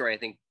real story. I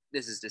think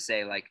this is to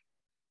say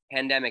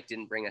pandemic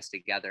didn't bring us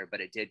together,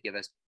 but it did give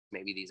us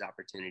maybe these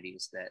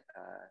opportunities that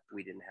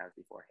we didn't have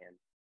beforehand.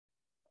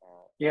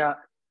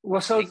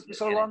 Well, so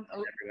long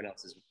everyone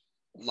else's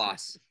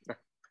loss.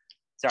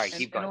 Sorry,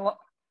 keep going.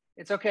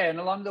 It's okay. And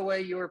along the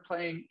way, you were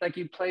playing,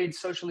 you played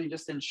socially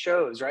distant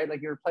shows, right?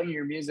 You were playing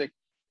your music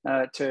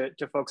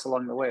to folks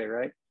along the way,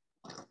 right?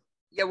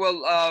 Yeah,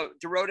 well,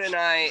 Dorota and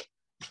I,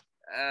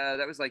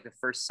 that was the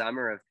first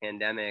summer of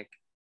pandemic,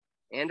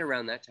 and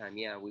around that time,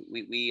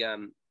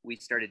 we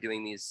started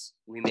doing these.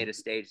 We made a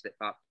stage that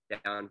popped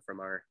down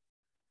from our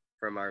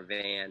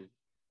van,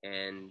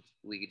 and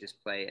we could just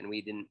play. And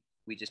we didn't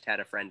we just had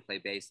a friend play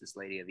bass, this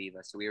lady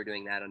Aviva. So we were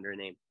doing that under a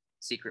name,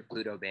 Secret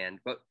Pluto Band.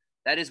 But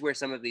that is where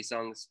some of these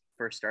songs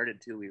first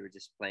started too. We were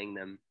just playing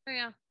them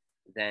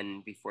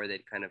then before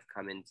they'd kind of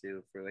come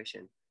into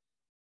fruition.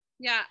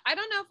 Yeah, I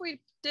don't know if we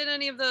did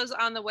any of those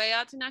on the way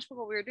out to Nashville,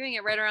 but we were doing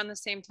it right around the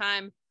same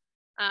time.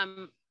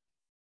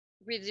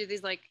 We do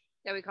these like,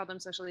 we call them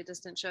socially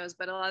distant shows,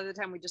 but a lot of the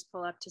time we just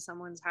pull up to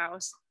someone's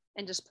house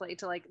and just play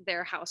to like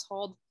their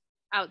household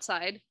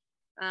outside,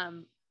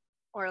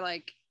 or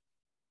like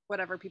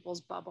whatever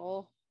people's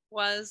bubble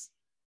was.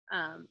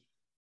 Then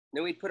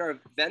we'd put our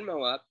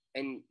Venmo up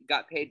and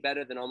got paid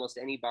better than almost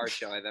any bar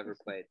show I've ever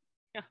played.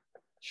 Yeah.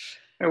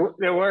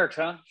 It worked,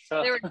 huh?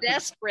 So. They were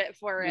desperate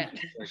for it.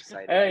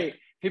 Hey,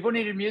 people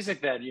needed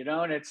music then, you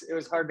know, and it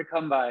was hard to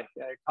come by.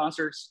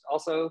 Concerts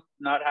also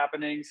not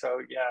happening, so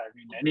yeah, I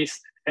mean,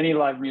 any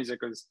live music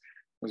was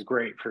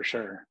great for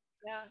sure.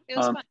 Yeah, it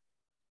was fun.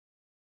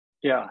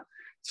 Yeah.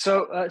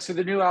 So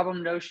the new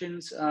album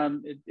Notions,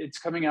 it's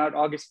coming out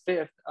August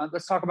 5th.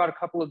 Let's talk about a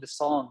couple of the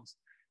songs.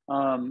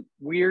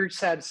 Weird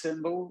Sad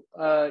Symbol,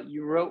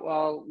 you wrote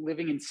while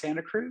living in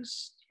Santa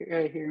Cruz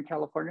here in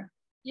California.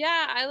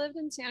 Yeah, I lived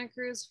in Santa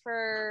Cruz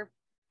for,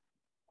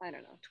 I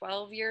don't know,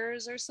 12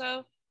 years or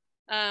so,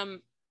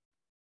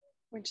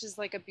 which is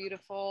like a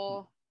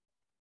beautiful,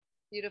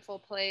 beautiful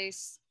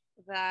place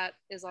that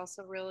is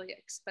also really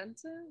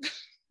expensive.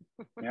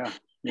 Yeah,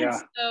 yeah.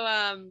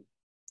 So,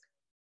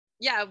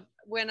 yeah,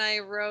 when I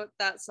wrote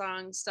that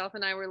song, Stealth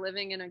and I were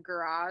living in a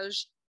garage,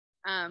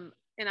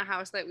 in a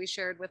house that we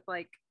shared with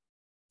like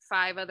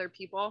 5 other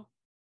people,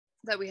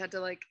 that we had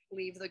to like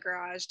leave the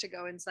garage to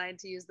go inside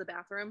to use the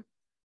bathroom.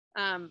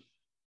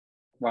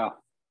 Wow.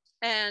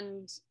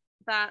 And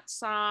that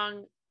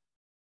song,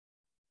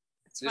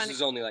 this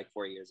is only like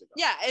 4 years ago.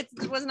 Yeah,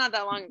 it was not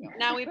that long ago.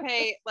 Now we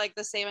pay like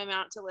the same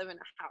amount to live in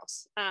a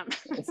house.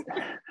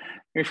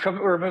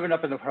 We're moving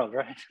up in the world,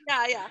 right?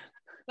 Yeah.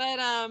 But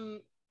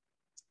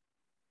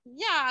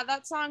yeah,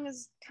 that song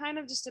is kind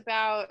of just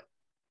about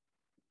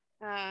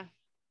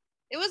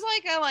it was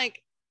like a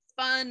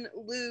fun,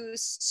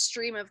 loose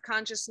stream of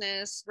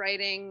consciousness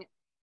writing,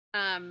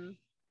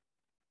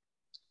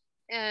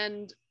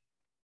 and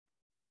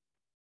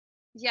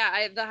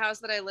yeah, the house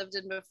that I lived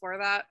in before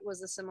that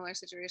was a similar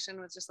situation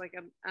with just like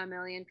a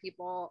million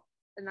people,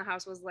 and the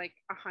house was like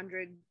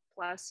 100+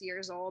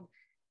 years old,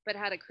 but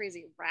had a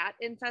crazy rat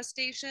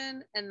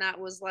infestation, and that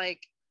was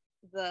like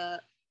the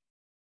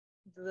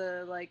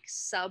like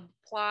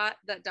subplot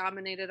that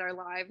dominated our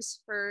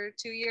lives for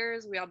 2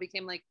 years. We all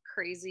became like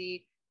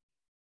crazy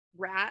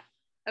rat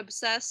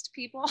obsessed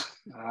people.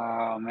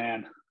 Oh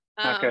man,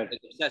 not good.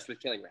 Obsessed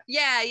with killing rats.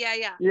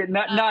 Yeah.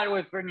 Not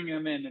with bringing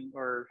them in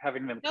or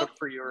having them cook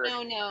for you. Or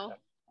no.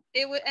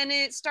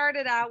 It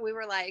started out, we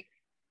were like,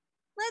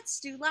 let's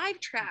do live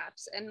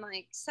traps and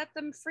like set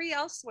them free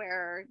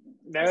elsewhere.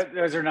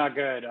 Those are not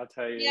good, I'll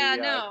tell you. Yeah,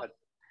 no,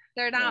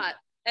 they're not.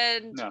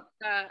 And no.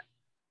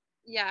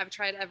 Yeah, I've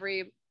tried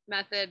every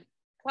method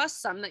plus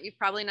some that you've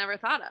probably never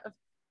thought of.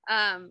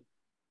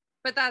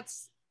 But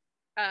that's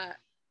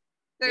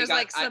there's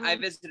like some. I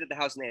visited the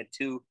house and they had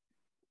 2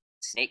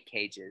 snake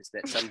cages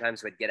that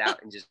sometimes would get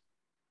out and just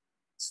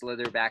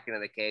slither back into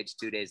the cage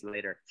 2 days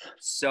later,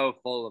 so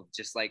full of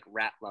just like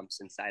rat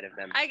lumps inside of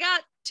them. I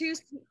got 2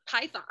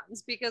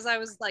 pythons because I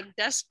was like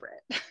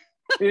desperate.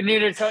 You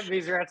needed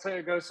these rats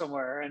to go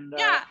somewhere, and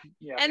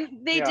and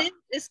they did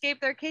escape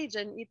their cage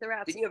and eat the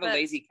rats. Didn't you have a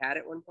lazy cat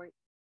at one point?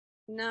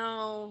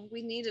 No,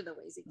 we needed a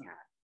lazy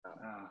cat.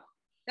 Oh.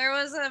 There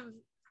was a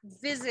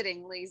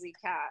visiting lazy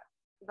cat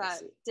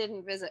that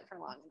didn't visit for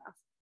long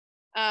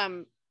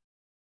enough.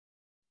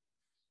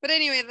 But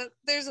anyway,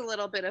 there's a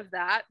little bit of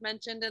that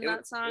mentioned in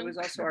that song. It was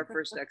also our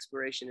first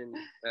exploration in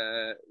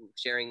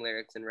sharing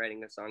lyrics and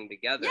writing a song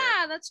together.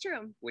 Yeah, that's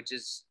true. Which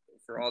is,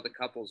 for all the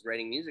couples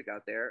writing music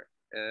out there,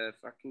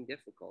 fucking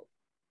difficult.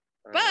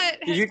 But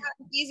has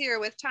gotten easier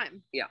with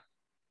time. Yeah.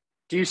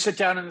 Do you sit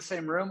down in the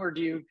same room, or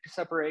do you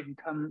separate and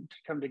come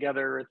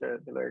together with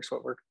the lyrics?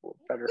 What worked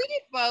better? We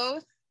did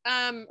both.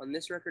 On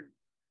this record,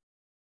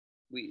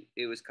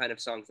 it was kind of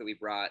songs that we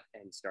brought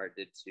and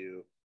started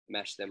to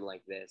mesh them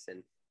like this,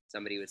 and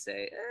somebody would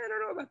say, I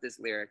don't know about this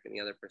lyric, and the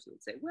other person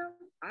would say, well,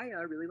 I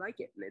really like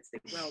it, and they'd say,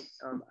 well,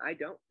 I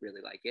don't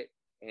really like it,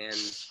 and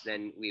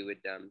then we would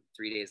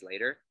 3 days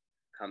later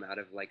come out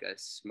of like a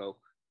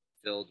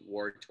smoke-filled,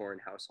 war-torn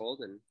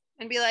household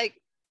and be like,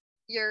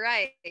 you're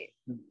right.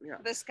 Yeah.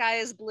 The sky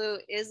is blue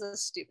is a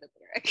stupid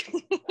lyric.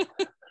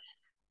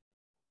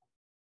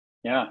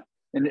 Yeah,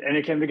 and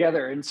it came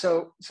together. And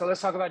so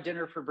let's talk about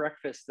dinner for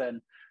breakfast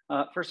then.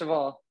 First of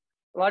all,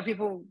 a lot of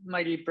people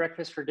might eat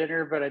breakfast for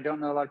dinner, but I don't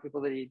know a lot of people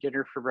that eat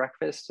dinner for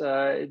breakfast.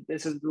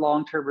 This is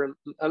long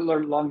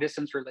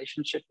distance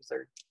relationship. Is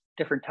there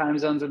different time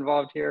zones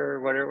involved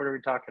here? What are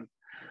we talking?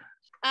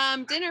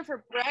 Dinner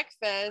for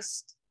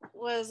breakfast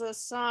was a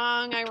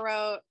song I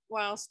wrote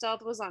while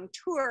Stealth was on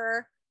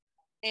tour,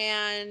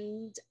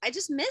 and I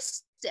just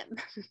missed him.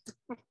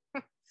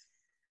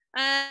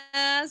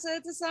 So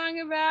it's a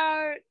song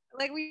about,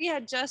 like, we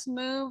had just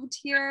moved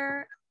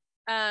here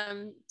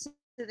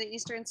to to the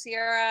Eastern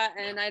Sierra,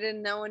 and I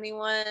didn't know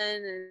anyone,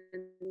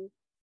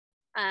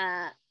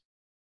 and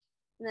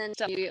then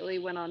immediately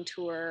went on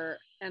tour,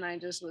 and I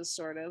just was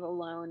sort of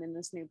alone in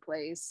this new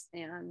place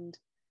and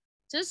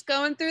just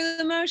going through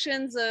the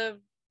motions of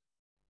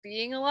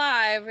being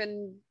alive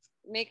and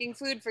making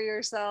food for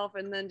yourself,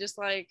 and then just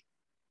like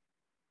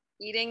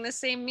eating the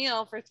same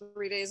meal for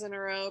 3 days in a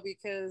row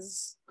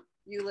because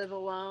you live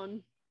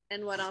alone,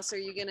 and what else are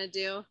you gonna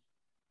do?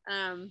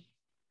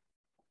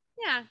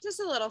 Yeah, just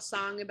a little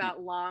song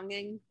about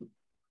longing.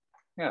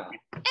 Yeah.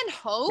 And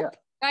hope,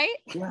 right?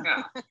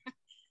 Yeah.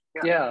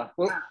 Yeah.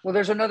 Well,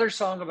 there's another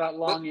song about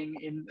longing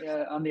in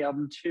on the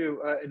album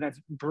too, and that's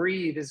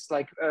 "Breathe." Is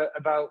like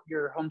about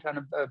your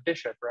hometown of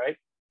Bishop, right?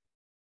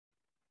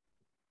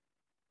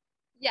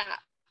 Yeah.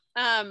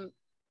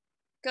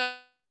 Go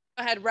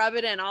ahead, rub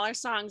it in. All our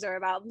songs are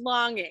about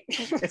longing.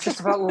 It's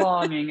just about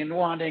longing and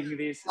wanting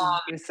these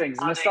things,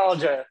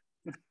 nostalgia.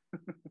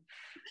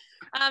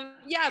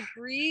 Yeah,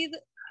 "Breathe"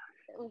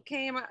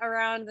 came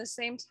around the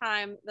same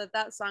time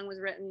that song was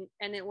written,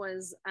 and it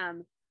was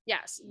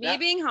me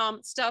being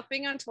home, Stealth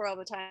being on tour all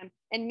the time,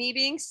 and me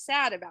being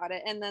sad about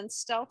it, and then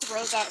Stealth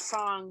wrote that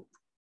song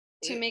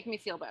to make me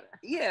feel better.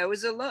 Yeah, it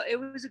was a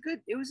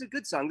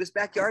good song. This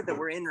backyard that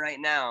we're in right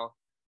now,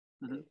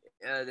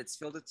 that's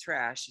filled with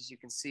trash, as you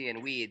can see,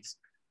 and weeds.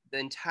 The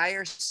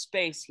entire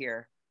space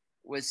here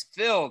was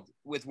filled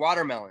with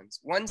watermelons.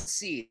 One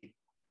seed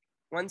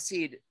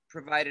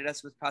provided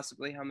us with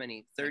possibly how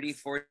many? 30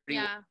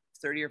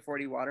 or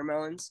 40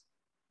 watermelons.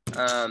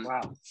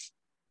 Wow.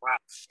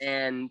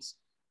 And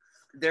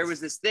there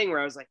was this thing where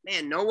I was like,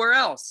 man, nowhere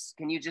else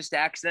can you just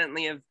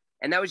accidentally have,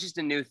 and that was just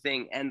a new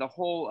thing. And the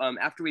whole,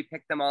 after we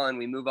pick them all and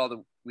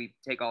we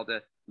take all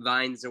the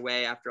vines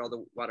away after all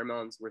the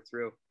watermelons were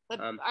through.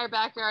 Our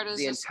backyard is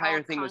the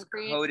entire thing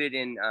concrete. Was coated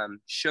in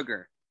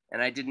sugar.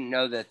 And I didn't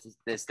know that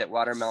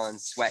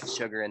watermelons sweat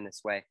sugar in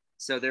this way.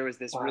 So there was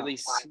this really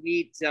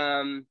sweet,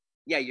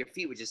 your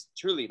feet would just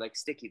truly like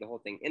sticky, the whole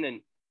thing, in a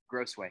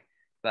gross way.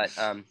 But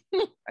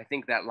I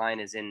think that line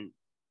is in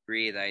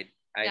 "Breathe."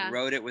 I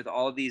wrote it with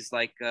all these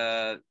like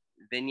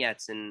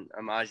vignettes and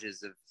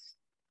homages of,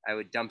 I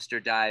would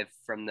dumpster dive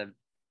from the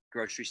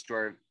grocery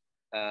store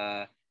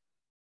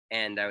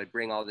and I would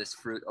bring all this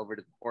fruit over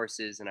to the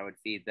horses and I would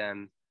feed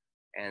them.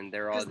 And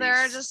there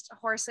are just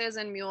horses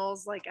and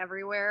mules like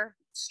everywhere.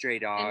 Stray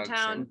dogs. In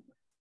town.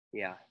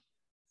 And,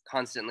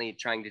 constantly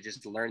trying to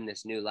just learn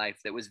this new life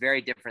that was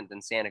very different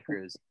than Santa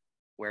Cruz,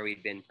 where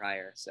we'd been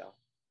prior. So.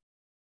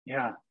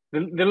 Yeah.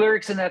 The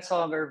lyrics in that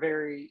song are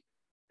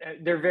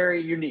they're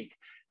very unique,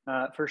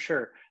 for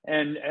sure.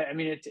 And I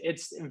mean,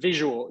 it's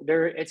visual.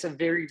 It's a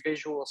very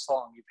visual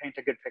song. You paint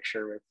a good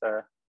picture with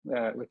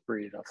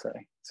 "Breathe," I'll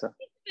say. So.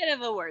 It's a bit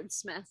of a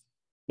wordsmith.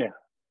 Yeah.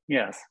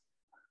 Yes.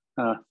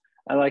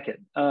 I like it.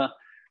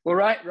 Well,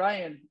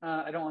 Ryan,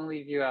 I don't want to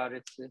leave you out.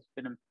 It's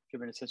been a few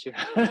minutes since you've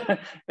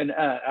been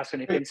asked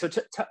anything. So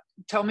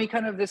tell me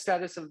kind of the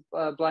status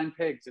of Blind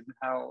Pigs and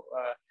how,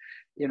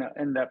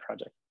 in that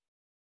project.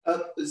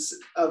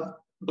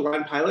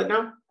 Blind Pilot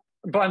now?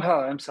 Blind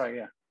Pilot, I'm sorry,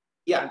 yeah.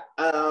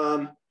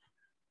 Yeah.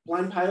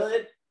 Blind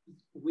Pilot,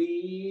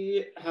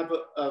 we have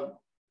a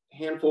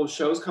handful of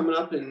shows coming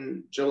up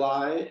in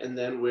July, and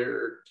then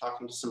we're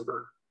talking to some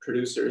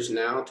producers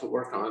now to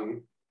work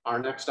on our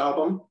next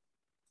album,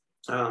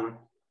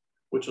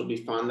 which will be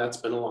fun. That's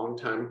been a long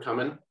time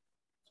coming.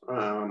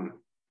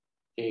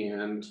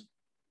 And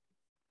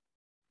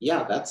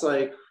yeah, that's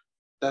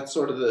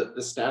sort of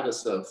the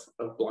status of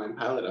Blind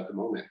Pilot at the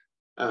moment.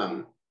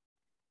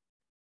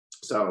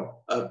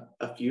 So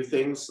a few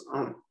things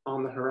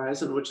on the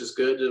horizon, which is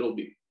good. It'll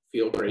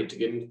feel great to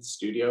get into the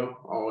studio.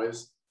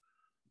 Always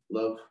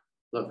love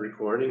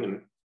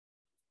recording,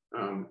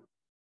 and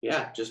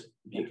just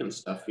making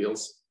stuff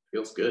feels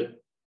good.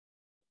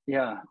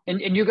 Yeah,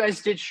 and you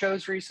guys did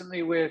shows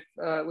recently with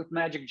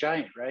Magic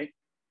Giant, right?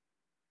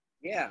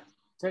 Yeah.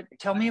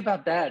 Tell me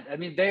about that. I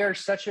mean, they are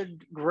such a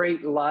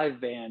great live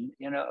band.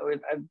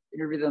 I've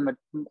interviewed them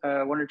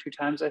 1 or 2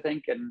 times, I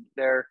think, and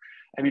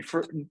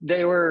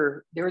they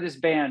were this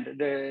band.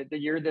 The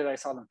year that I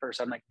saw them first,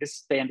 I'm like,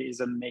 this band is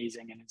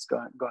amazing, and it's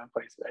going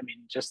places. I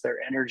mean, just their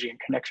energy and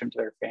connection to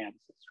their fans.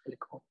 It's really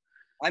cool.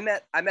 I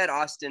met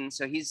Austin.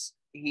 So he's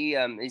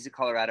a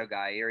Colorado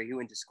guy, or he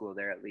went to school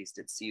there, at least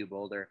at CU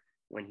Boulder,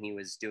 when he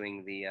was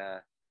doing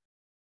the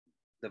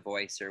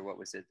Voice, or what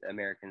was it,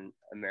 American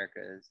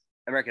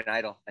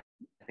Idol, I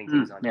think he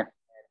was on. Yeah.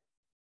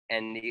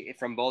 And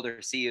from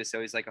Boulder, CU,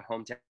 so he's like a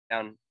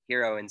hometown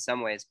hero in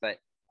some ways. But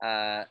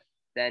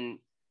then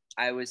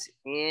I was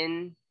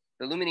in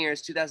the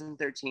Lumineers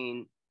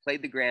 2013,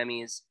 played the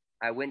Grammys.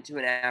 I went to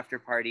an after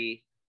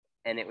party,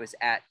 and it was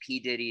at P.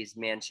 Diddy's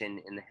mansion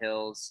in the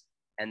hills.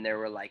 And there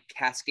were like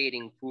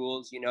cascading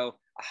pools, a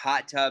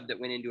hot tub that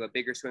went into a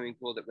bigger swimming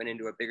pool that went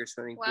into a bigger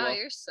swimming pool. Wow,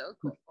 you're so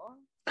cool.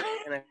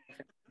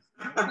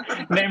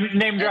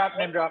 name drop.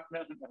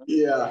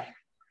 Yeah.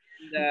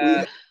 We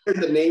heard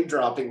the name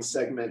dropping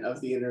segment of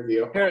the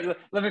interview. Here,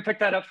 let me pick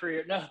that up for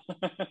you. No.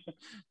 Yeah,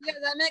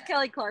 I met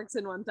Kelly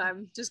Clarkson one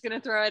time. Just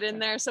gonna throw it in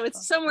there, so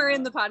it's somewhere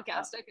in the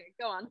podcast. Okay,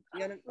 go on.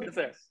 What's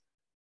there?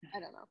 I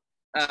don't know.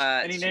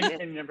 Any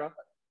name, bro?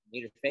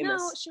 Made her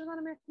famous. No, she was on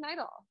American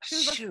Idol. She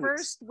was the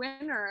first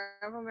winner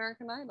of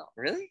American Idol.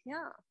 Really?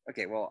 Yeah.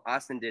 Okay, well,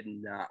 Austin did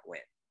not win.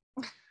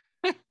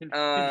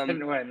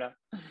 Didn't win, no.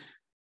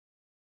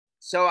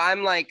 So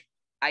I'm like,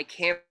 I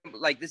can't,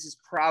 like, this is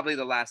probably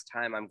the last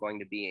time I'm going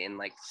to be in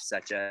like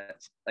such a,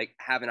 like,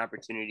 have an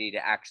opportunity to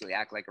actually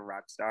act like a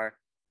rock star,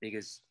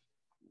 because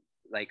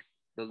like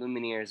the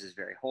Lumineers is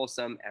very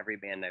wholesome. Every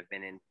band I've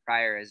been in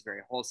prior is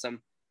very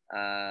wholesome.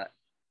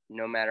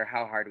 No matter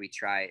how hard we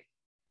try,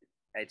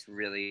 it's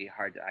really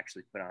hard to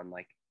actually put on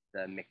like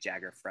the Mick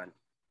Jagger front.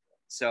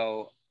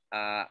 So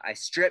I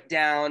strip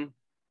down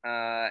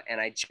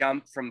and I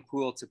jump from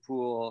pool to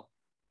pool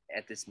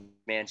at this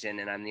mansion,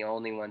 and I'm the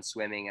only one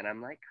swimming, and I'm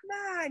like, come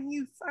on,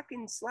 you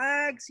fucking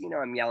slags. You know,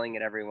 I'm yelling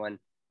at everyone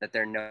that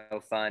they're no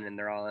fun and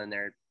they're all in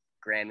their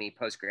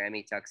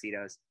post-Grammy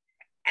tuxedos.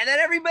 And then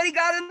everybody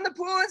got in the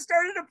pool and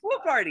started a pool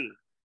party.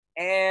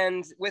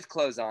 And with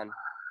clothes on,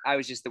 I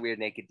was just the weird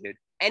naked dude.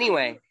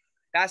 Anyway,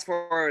 fast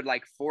forward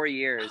like 4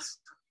 years,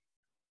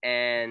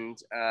 and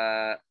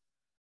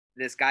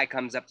this guy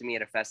comes up to me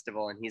at a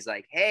festival, and he's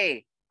like,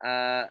 hey,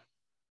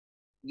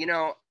 you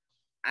know,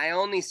 I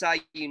only saw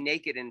you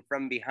naked and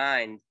from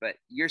behind, but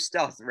you're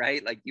Stealth,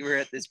 right? Like, you were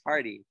at this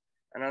party.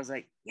 And I was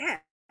like, yeah.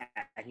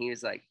 And he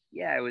was like,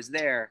 yeah, I was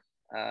there.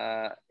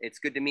 It's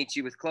good to meet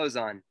you with clothes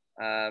on.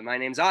 My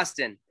name's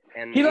Austin.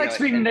 And he likes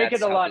being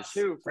naked a lot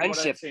too, from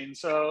friendship. what I've seen.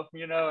 So,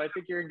 you know, I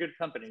think you're in good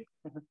company.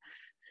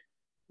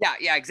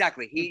 Yeah,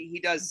 exactly. He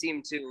does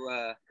seem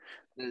to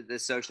the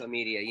social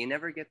media. You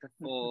never get the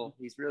full.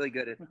 He's really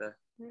good at the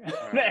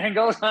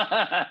angles.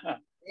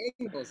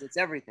 Angles. It's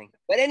everything.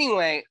 But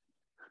anyway,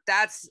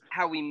 that's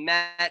how we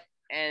met.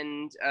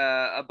 And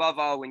above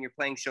all, when you're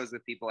playing shows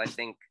with people, I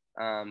think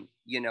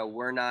you know,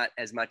 we're not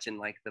as much in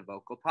like the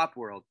vocal pop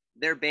world.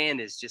 Their band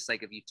is just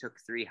like if you took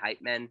 3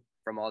 hype men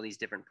from all these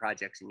different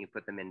projects and you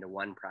put them into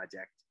one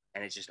project,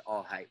 and it's just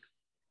all hype.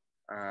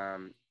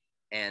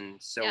 And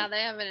so yeah,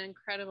 they have an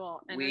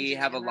incredible energy. We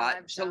have a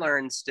lot to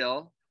learn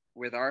still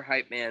with our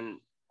hype man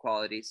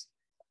qualities.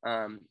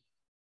 And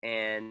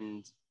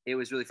it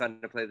was really fun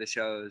to play the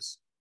shows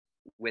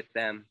with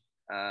them.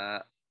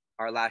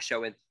 Our last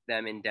show with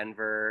them in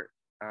Denver,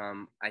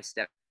 I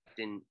stepped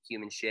in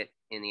human shit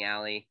in the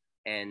alley,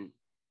 and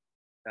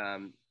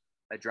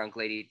a drunk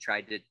lady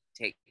tried to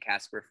take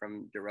Casper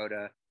from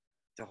Dorota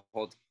to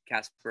hold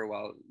Casper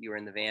while you were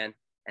in the van,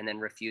 and then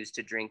refused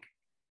to drink.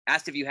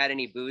 Asked if you had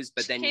any booze,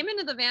 but then came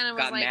into the van and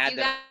was like, mad you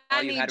that got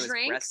all you any had was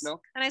drinks? breast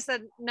milk? And I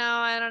said, no,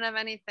 I don't have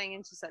anything.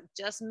 And she said,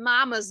 just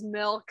mama's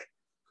milk.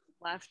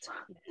 Left.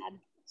 Mad.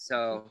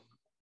 So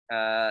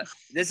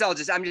this is all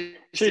just, I'm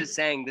just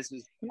saying this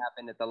was what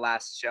happened at the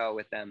last show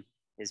with them.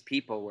 Is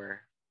people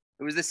were,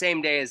 it was the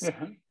same day as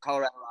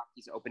Colorado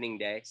Rockies opening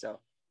day. So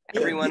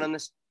everyone on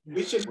this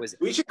we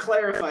should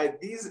clarify,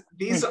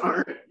 these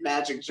aren't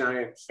Magic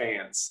Giant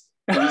fans.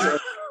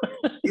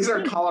 These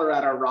are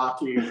Colorado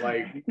Rocky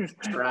like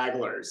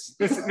stragglers.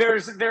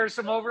 There's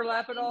some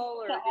overlap at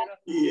all, or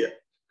yeah.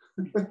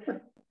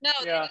 No,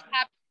 they just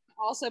happen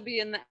to also be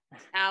in the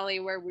alley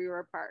where we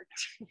were parked.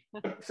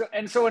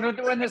 So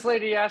when this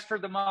lady asked for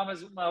the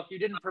mama's milk, you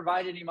didn't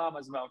provide any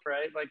mama's milk,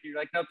 right? Like you're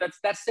like, nope,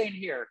 that's staying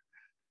here.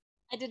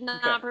 I did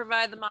not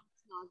provide the mama's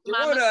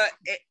milk. Dorota,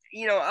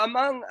 you know,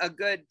 among a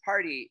good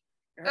party,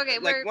 okay,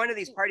 like one of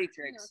these party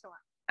tricks.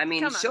 I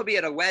mean, she'll be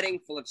at a wedding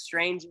full of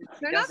strangers.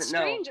 They're not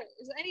strangers.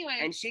 Anyway,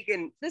 and she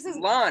can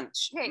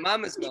launch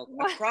mama's milk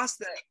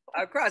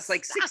across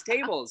like 6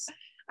 tables.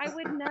 I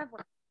would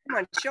never. Come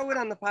on, show it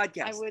on the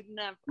podcast. I would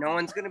never. No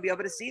one's going to be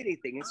able to see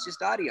anything. It's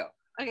just audio.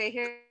 Okay,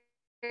 here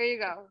you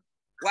go.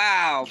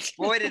 Wow,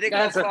 boy, did it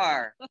go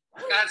far.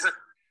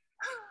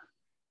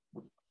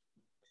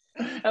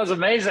 That was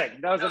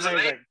amazing. That was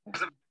amazing.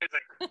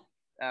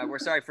 We're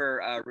sorry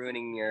for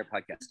ruining your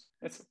podcast.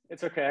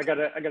 It's okay. I got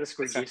a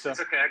squeaky. So it's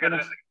okay. I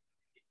got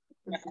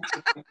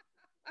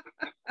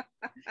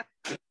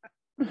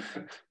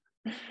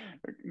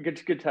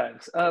good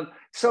times.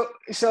 So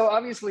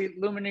obviously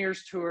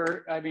Lumineers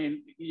tour. I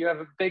mean, you have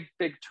a big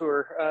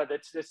tour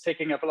that's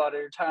taking up a lot of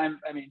your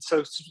time. I mean,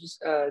 so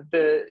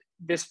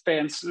this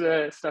band's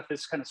stuff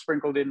is kind of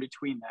sprinkled in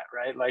between that,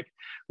 right? Like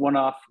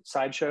one-off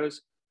side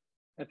shows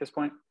at this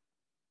point.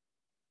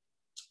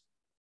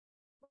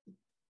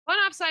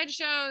 One-off side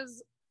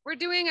shows. We're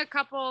doing a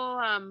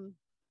couple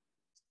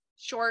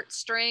short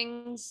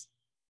strings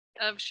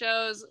of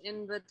shows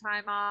in the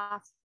time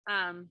off,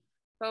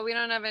 but we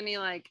don't have any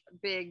like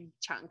big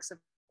chunks of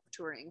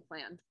touring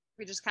planned.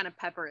 We just kind of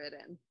pepper it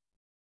in.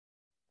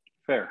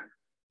 Fair.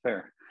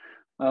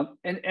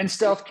 And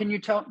Stealth, can you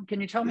tell me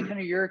kind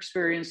of your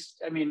experience?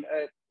 I mean,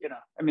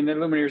 the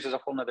Lumineers is a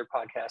whole nother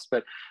podcast,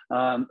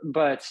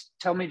 but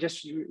tell me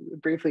just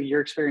briefly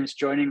your experience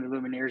joining the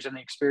Lumineers and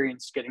the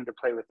experience getting to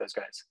play with those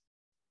guys.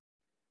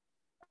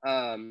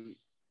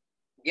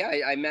 Yeah,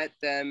 I met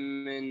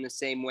them in the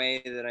same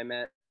way that I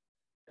met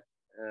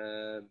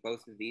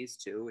both of these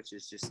two, which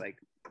is just like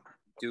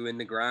doing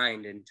the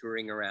grind and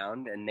touring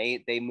around. And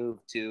they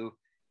moved to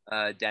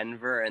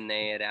Denver, and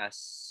they had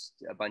asked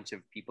a bunch of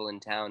people in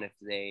town if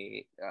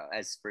they,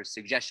 as for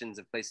suggestions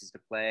of places to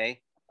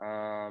play.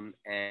 And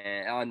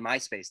on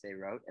MySpace they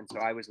wrote, and so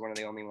I was one of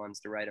the only ones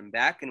to write them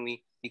back, and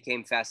we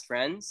became fast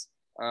friends.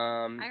 I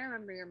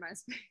remember your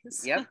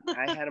MySpace. Yep,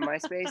 I had a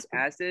MySpace,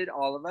 as did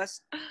all of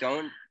us.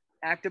 Don't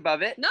act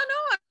above it. No,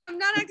 I'm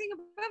not acting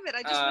above it.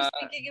 I just was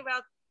thinking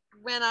about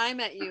when I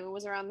met you. It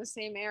was around the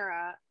same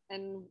era,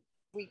 and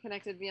we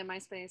connected via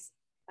MySpace.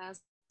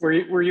 As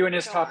were you in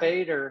his top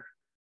 8 or?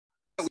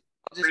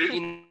 Just,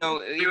 you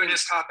know, You in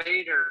his top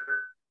 8 or?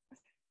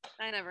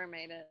 I never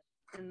made it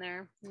in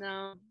there.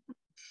 No.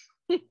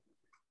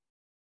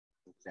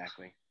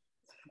 Exactly.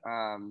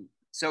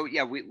 So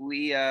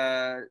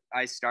yeah,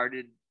 I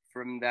started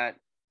from that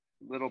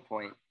little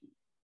point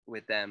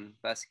with them,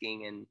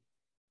 busking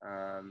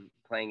and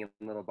playing in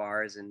little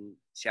bars and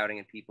shouting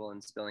at people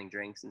and spilling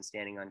drinks and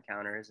standing on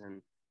counters.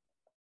 And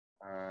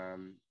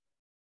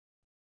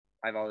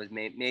I've always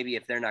maybe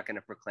if they're not going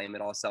to proclaim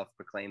it, I'll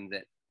self-proclaim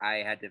that I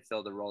had to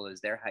fill the role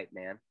as their hype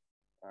man.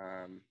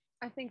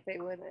 I think they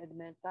would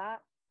admit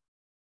that.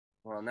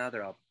 Well, now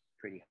they're all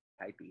pretty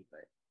hypey,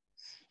 but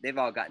they've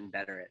all gotten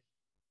better at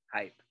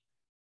hype.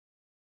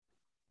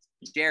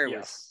 Jared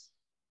was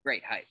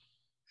great hype.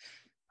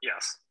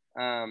 Yes.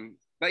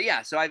 But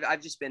yeah, so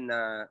I've just been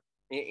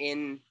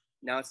in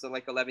now it's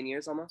like 11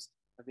 years almost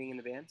of being in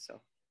the band, so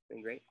it's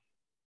been great.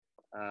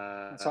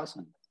 That's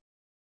awesome.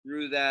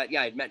 Through that,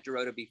 yeah, I'd met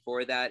Dorota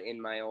before that in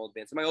my old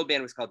band. So my old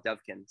band was called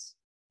Dovekins,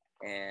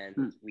 and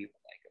we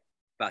were like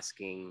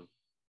busking,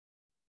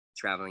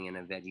 traveling in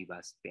a veggie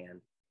bus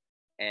band.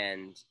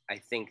 And I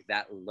think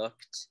that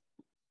looked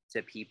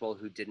to people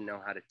who didn't know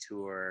how to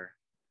tour,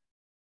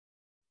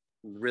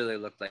 really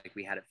looked like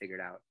we had it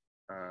figured out.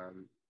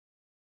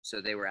 So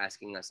they were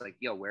asking us like,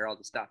 yo, where are all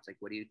the stops? Like,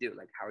 what do you do?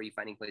 Like, how are you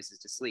finding places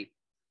to sleep?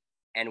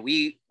 And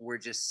we were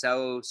just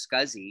so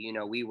scuzzy, you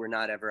know, we were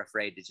not ever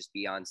afraid to just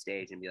be on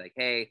stage and be like,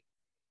 hey,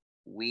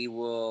 we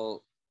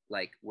will,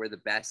 like, we're the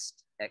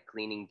best at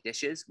cleaning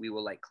dishes. We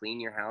will like clean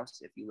your house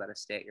if you let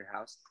us stay at your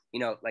house, you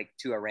know, like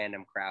to a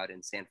random crowd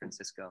in San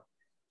Francisco.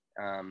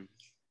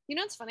 You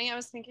know, it's funny. I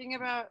was thinking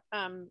about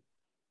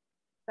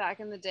back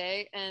in the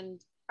day,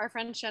 and our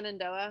friend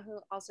Shenandoah, who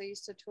also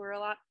used to tour a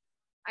lot.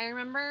 I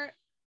remember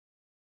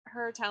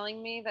her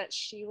telling me that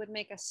she would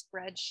make a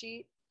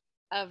spreadsheet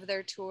of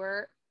their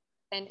tour,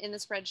 and in the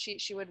spreadsheet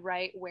she would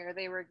write where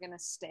they were going to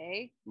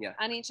stay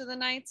on each of the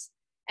nights.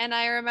 And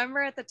I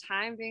remember at the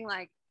time being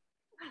like,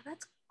 wow,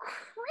 that's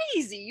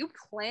crazy. You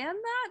plan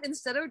that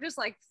instead of just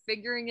like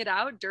figuring it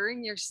out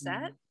during your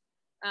set.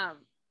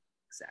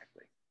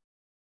 Exactly.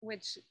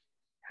 Which,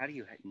 how do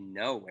you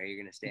know where you're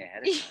going to stay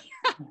ahead of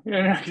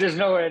time? There's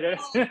no way to do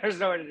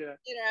that.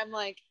 You know, I'm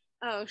like,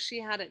 oh, she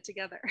had it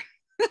together.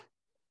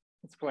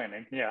 It's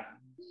planning. Yeah.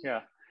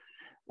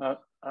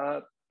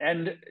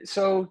 And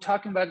so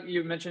talking about,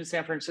 you mentioned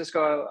San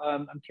Francisco,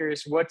 I'm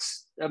curious,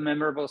 what's a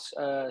memorable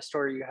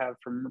story you have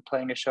from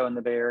playing a show in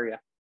the Bay Area?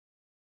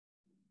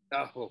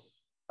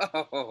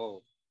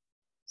 Oh,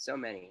 so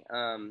many.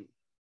 I'm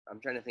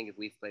trying to think if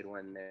we've played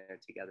one there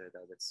together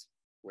though that's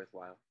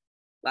worthwhile.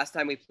 Last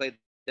time we played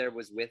there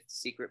was with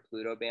Secret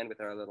Pluto Band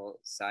with our little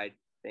side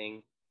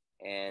thing,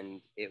 and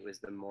it was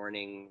the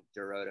morning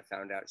Dorota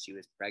found out she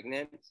was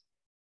pregnant,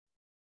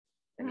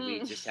 and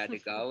we just had to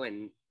go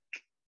and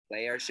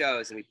play our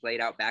shows, and we played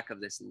out back of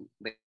this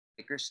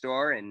liquor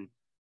store in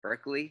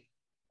Berkeley,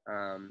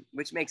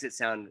 which makes it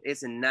sound,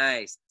 it's a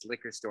nice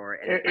liquor store.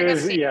 And it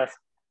is, yes.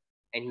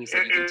 And he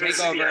said, you can take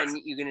over and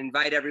you can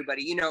invite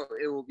everybody, you know,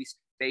 it will be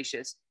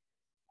spacious.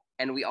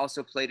 And we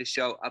also played a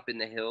show up in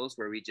the hills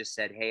where we just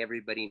said, hey,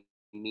 everybody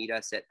meet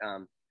us at,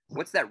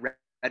 what's that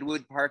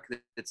redwood park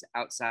that's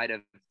outside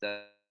of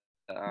the...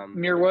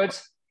 Muir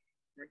Woods?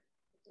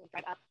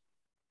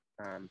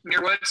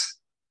 Muir Woods?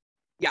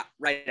 Yeah,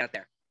 right out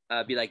there.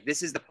 Be like,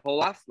 this is the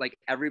pull-off. Like,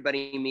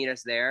 everybody meet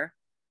us there.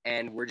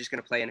 And we're just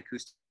going to play an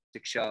acoustic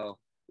show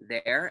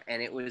there.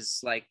 And it was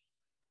like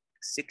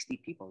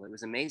 60 people. It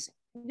was amazing.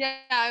 Yeah,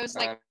 I was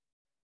like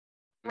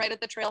right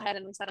at the trailhead,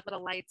 and we set up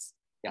little lights.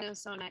 Yeah. It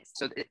was so nice.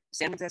 So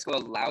San Francisco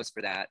allows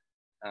for that.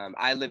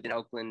 I lived in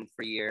Oakland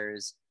for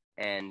years,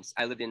 and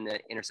I lived in the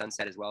Inner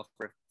Sunset as well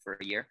for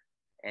a year.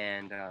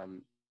 And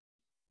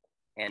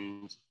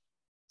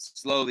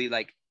slowly,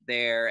 like,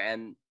 there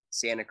and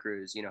Santa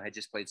Cruz, you know, had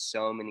just played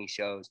so many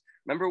shows.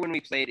 Remember when we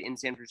played in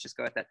San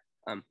Francisco at that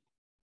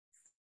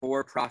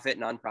for-profit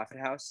nonprofit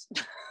house?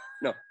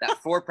 No, that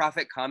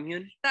for-profit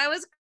commune. That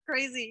was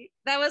crazy.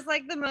 That was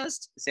like the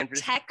most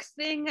tech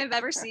thing I've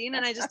ever seen,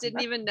 and I just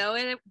didn't even know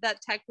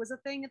that tech was a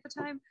thing at the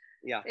time.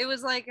 Yeah, it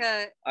was like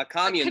a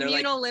commune, a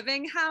communal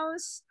living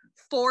house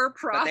for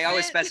profit. But they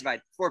always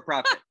specified for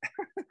profit.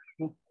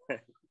 And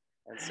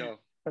so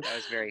that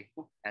was very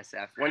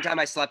SF. One time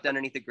I slept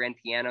underneath the grand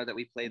piano that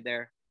we played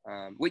there.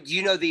 Do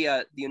you know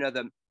the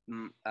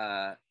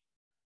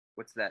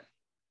what's that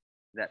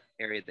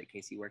area that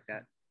Casey worked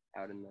at?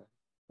 out in the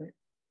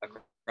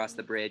across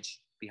the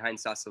bridge behind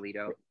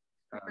Sausalito.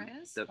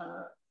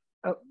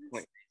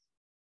 Point,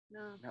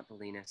 No. not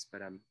Bolinas,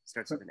 but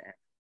starts with an N.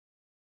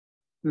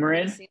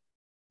 Marin?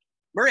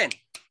 Marin.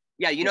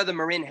 Yeah, you know the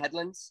Marin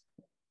Headlands?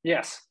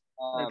 Yes.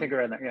 I think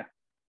around there, yeah.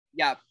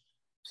 Yeah,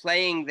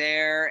 playing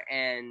there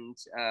and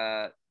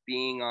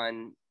being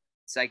on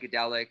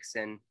psychedelics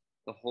and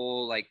the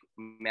whole like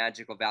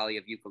magical valley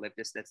of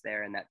eucalyptus that's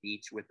there, and that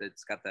beach with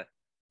it's got the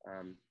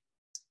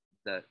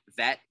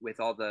vet with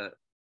all the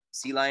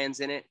sea lions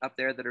in it up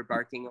there that are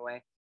barking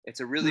away. It's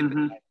a really big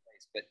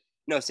place. But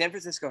no, San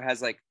Francisco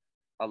has like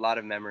a lot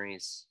of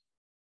memories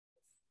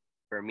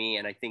for me,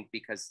 and I think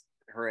because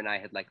her and I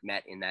had like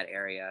met in that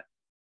area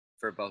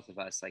for both of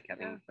us, like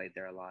having played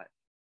there a lot.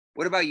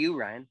 What about you,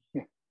 Ryan?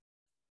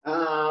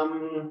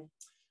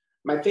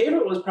 My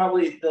favorite was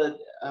probably the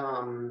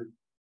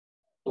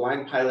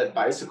Blind Pilot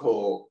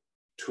Bicycle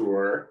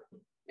tour,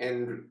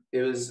 and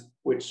it was,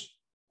 which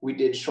we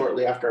did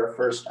shortly after our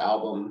first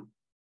album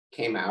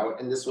came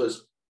out, and this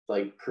was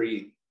like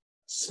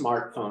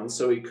pre-smartphone,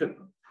 so we couldn't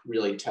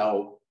really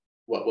tell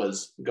what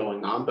was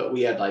going on, but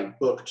we had like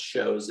booked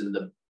shows in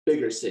the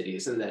bigger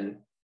cities, and then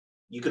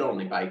you could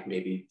only bike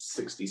maybe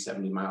 60,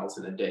 70 miles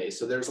in a day,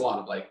 so there's a lot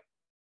of like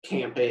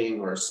camping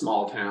or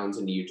small towns,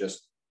 and you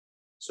just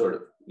sort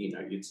of, you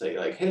know, you'd say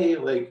like, hey,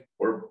 like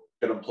we're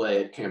gonna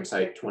play at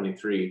campsite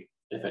 23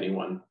 if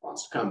anyone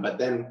wants to come. But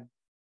then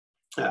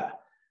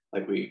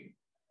like we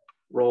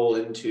roll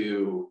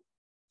into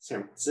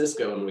San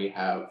Francisco and we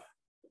have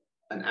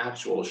an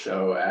actual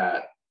show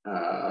at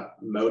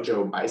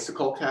Mojo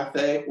Bicycle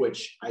Cafe,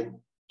 which I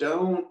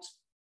don't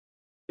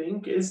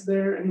think is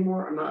there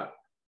anymore. I'm not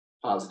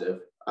positive.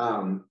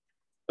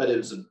 But it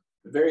was a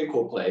very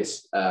cool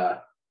place.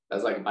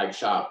 As like a bike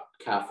shop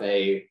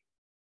cafe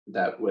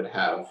that would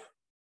have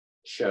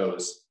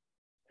shows.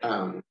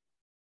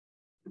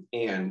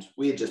 And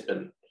we had just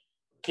been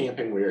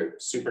camping. We were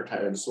super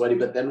tired and sweaty.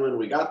 But then when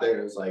we got there,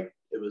 it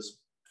was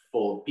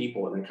full of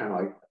people, and it kind of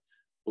like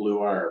blew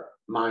our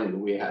mind.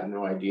 We had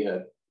no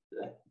idea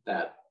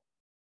that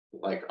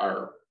like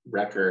our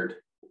record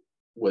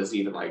was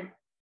even like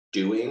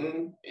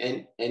doing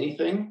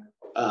anything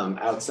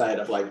outside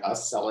of like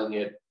us selling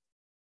it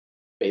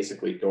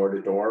basically door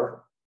to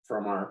door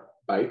from our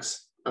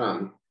bikes.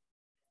 And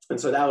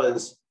so that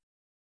was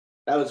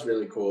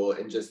really cool,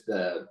 and just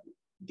the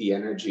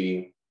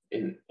energy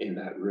in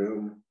that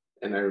room.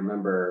 And I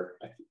remember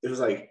it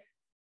was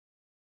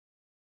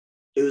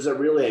a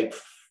really like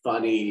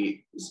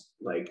funny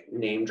like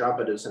name drop,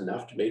 but it was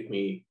enough to make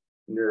me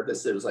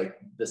nervous. It was like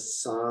the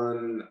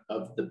son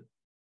of the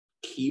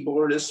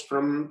keyboardist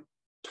from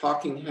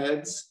Talking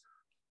Heads,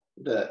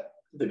 the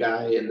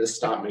guy in the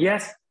stop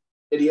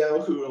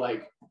video who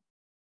like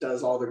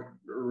does all the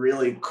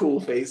really cool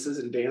faces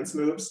and dance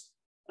moves.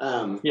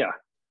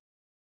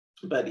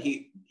 But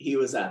he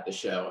was at the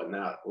show, and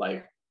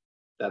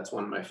that's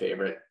one of my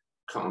favorite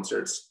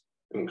concerts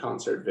and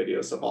concert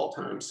videos of all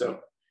time. So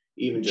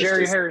even just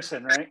Jerry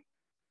Harrison, right?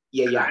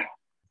 Yeah.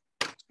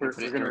 We're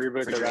going to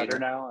reboot the router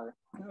now. Or,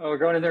 we're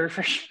going to the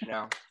refrigerator.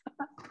 No.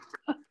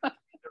 The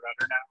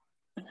router now.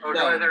 We're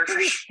going to the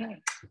refrigerator.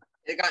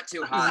 It got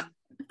too hot.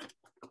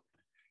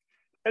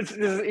 This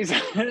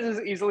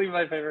is easily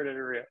my favorite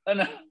interview.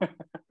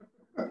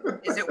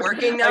 Is it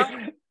working now?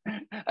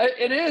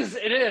 It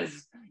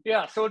is.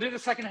 Yeah, so we'll do the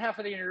second half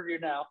of the interview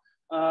now.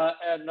 I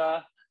got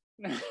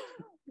to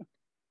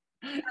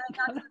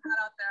put that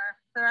out there.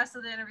 The rest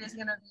of the interview is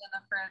going to be in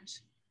the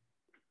fridge.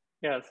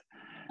 Yes.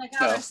 Like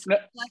how there's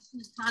selection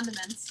of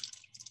condiments.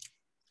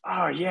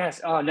 Oh,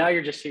 yes. Oh, now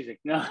you're just teasing.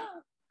 No,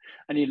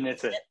 I need an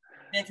It's It.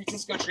 San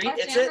Francisco treat?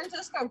 It's San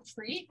Francisco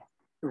treat?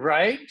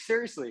 Right?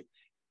 Seriously.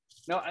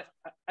 No,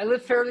 I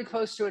live fairly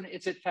close to an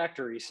It's It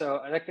factory,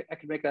 so I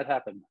could make that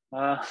happen.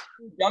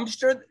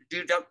 Dumpster?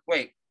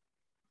 Wait.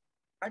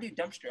 How do you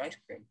dumpster ice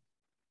cream?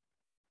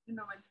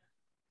 No winter.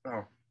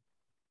 Oh.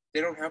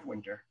 They don't have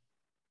winter.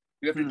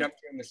 You have to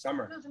dumpster in the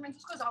summer. No, San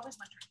Francisco's always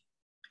winter.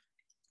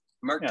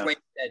 Mark Twain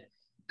said,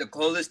 the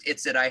coldest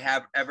It's It I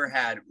have ever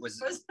had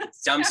was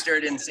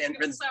dumpstered in San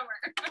Francisco.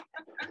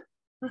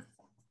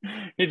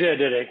 He did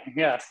he?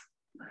 Yes.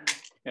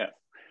 Yeah.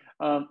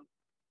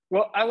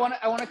 Well, I want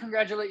to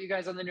congratulate you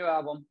guys on the new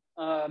album.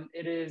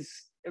 It is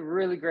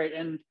really great,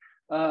 and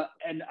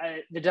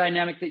the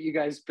dynamic that you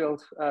guys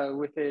built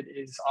with it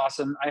is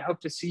awesome. I hope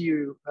to see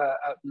you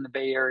out in the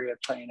Bay Area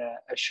playing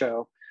a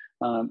show.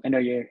 I know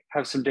you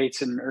have some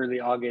dates in early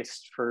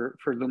August for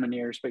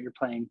Lumineers, but you're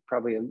playing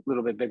probably a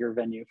little bit bigger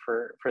venue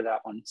for that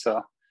one.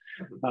 So,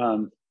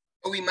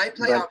 we might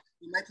play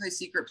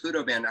Secret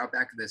Pluto Band out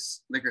back of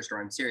this liquor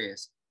store. I'm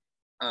serious.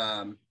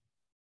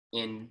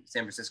 In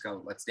San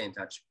Francisco. Let's stay in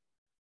touch.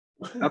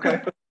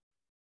 Okay.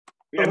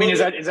 I mean, is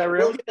that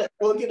real?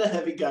 We'll get a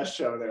Heavy Gus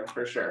show there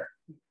for sure.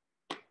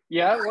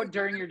 Yeah. What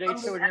during your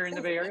dates when you're in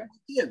the Bay Area?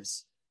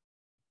 Gives.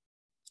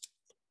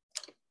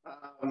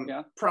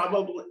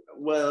 Probably.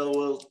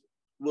 Well,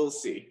 we'll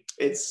see.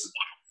 It's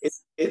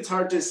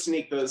hard to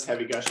sneak those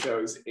Heavy Gus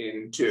shows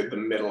into the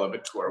middle of a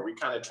tour. We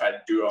kind of try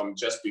to do them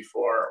just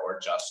before or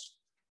just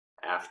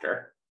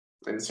after.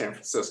 And San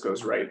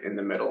Francisco's right in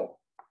the middle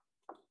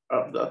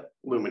of the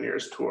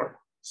Lumineers tour.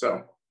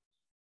 So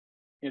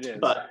it is.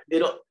 But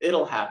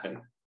it'll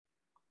happen.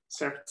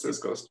 San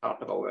Francisco's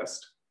top of the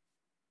list.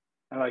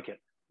 I like it.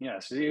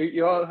 Yes,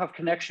 you all have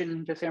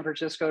connection to San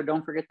Francisco.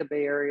 Don't forget the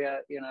Bay Area.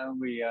 We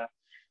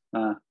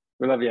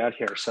love you out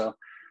here. So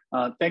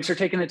thanks for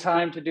taking the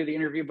time to do the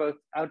interview both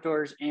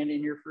outdoors and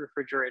in your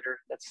refrigerator.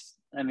 That's,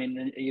 a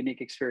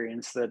unique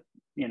experience that,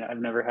 I've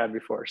never had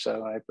before.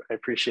 So I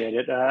appreciate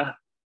it.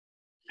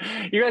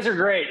 You guys are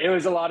great. It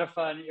was a lot of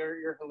fun.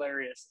 You're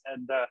hilarious.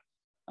 And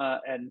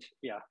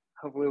yeah,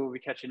 hopefully we'll be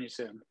catching you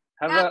soon.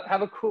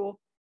 Have a cool.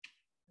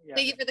 Yeah.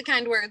 Thank you for the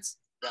kind words.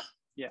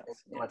 Yes.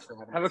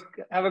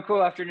 Have a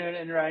cool afternoon,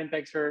 and Ryan,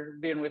 thanks for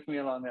being with me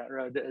along that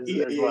road as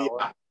well.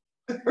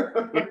 Yeah.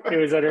 It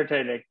was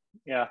entertaining.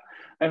 Yeah,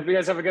 and you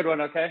guys have a good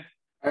one. Okay.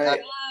 All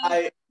right.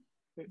 Bye.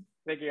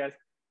 Thank you, guys.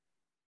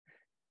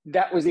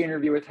 That was the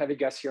interview with Heavy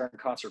Gus here on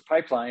Concert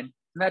Pipeline,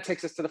 and that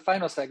takes us to the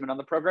final segment on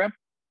the program,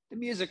 the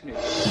music news.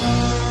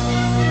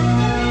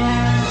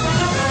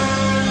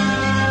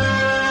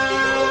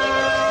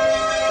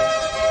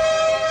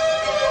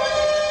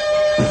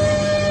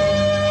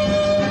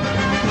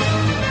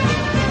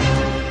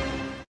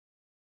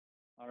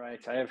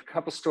 I have a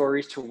couple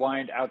stories to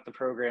wind out the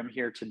program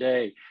here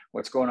today.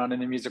 What's going on in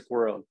the music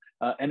world?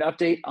 An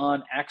update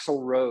on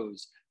Axl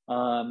Rose.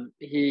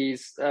 He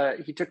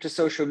took to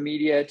social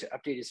media to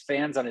update his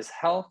fans on his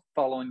health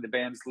following the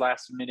band's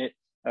last-minute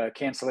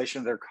cancellation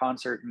of their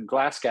concert in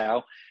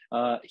Glasgow.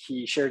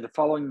 He shared the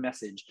following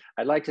message: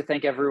 "I'd like to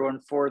thank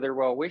everyone for their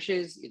well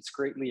wishes. It's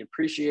greatly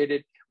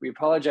appreciated. We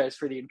apologize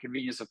for the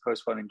inconvenience of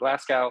postponing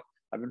Glasgow.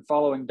 I've been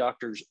following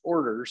doctor's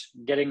orders,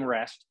 getting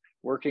rest,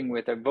 working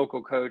with a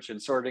vocal coach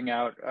and sorting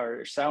out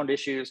our sound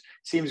issues.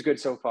 Seems good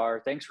so far.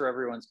 Thanks for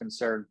everyone's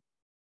concern."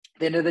 At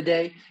the end of the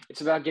day,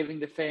 it's about giving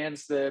the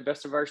fans the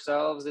best of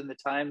ourselves in the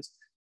times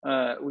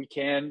we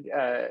can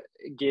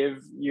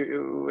give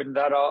you, and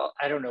that all.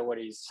 I don't know what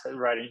he's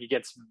writing. He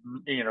gets,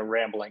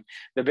 rambling.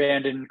 The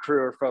band and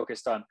crew are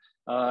focused on.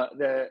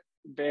 The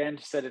band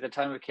said at the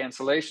time of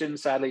cancellation,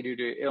 sadly, due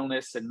to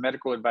illness and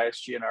medical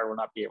advice, GNR will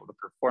not be able to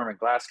perform in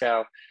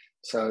Glasgow.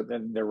 So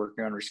then they're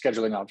working on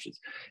rescheduling options.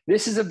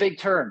 This is a big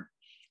turn.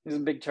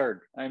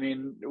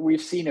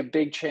 We've seen a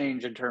big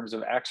change in terms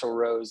of Axl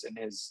Rose and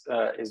his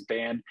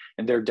band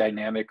and their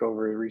dynamic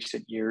over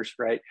recent years,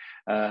 right?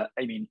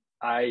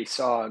 I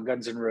saw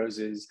Guns N'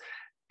 Roses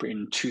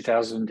in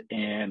 2000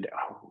 and,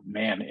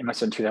 it must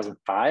have been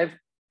 2005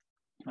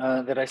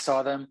 that I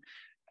saw them.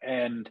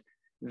 And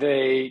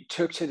they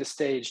took to the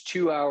stage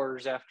 2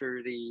 hours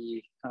after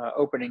the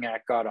opening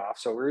act got off.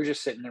 So we were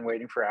just sitting and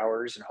waiting for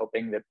hours and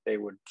hoping that they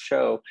would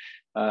show.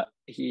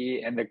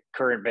 He and the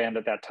current band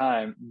at that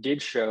time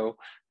did show.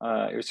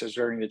 It was just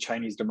during the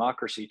Chinese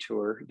Democracy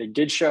Tour. They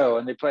did show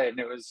and they played, and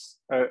it was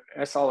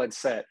a solid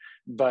set.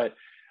 But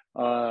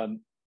that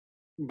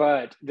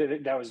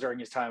was during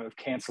his time of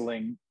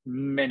canceling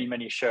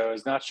many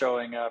shows, not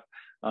showing up,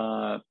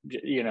 and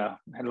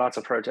lots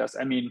of protests.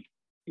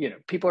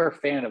 People are a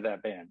fan of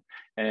that band,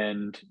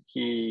 and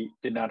he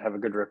did not have a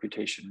good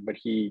reputation, but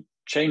he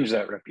changed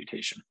that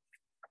reputation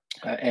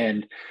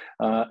and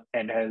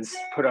has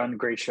put on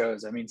great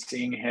shows.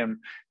 Seeing him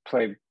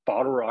play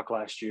Bottle Rock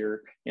last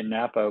year in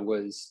Napa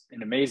was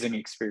an amazing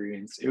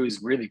experience. It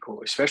was really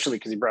cool, especially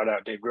because he brought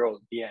out Dave Grohl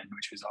at the end,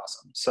 which was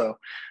awesome.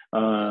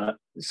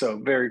 So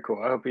very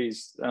cool. I hope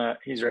he's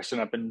resting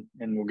up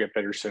and will get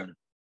better soon.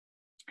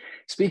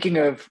 Speaking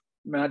of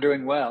not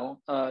doing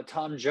well,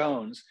 Tom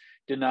Jones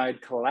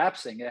denied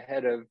collapsing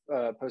ahead of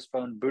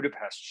postponed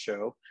Budapest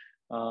show.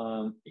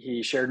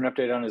 He shared an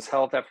update on his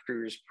health after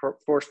he was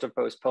forced to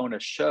postpone a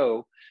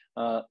show.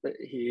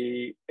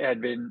 He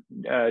had been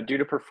due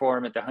to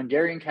perform at the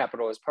Hungarian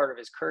capital as part of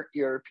his current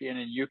European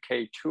and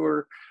UK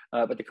tour,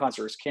 but the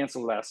concert was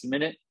canceled last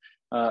minute.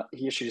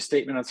 He issued a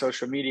statement on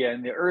social media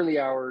in the early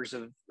hours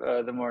of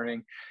the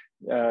morning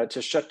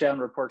to shut down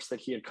reports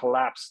that he had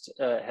collapsed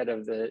ahead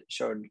of the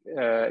show.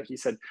 He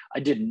said, "I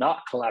did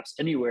not collapse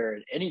anywhere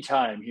at any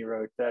time," he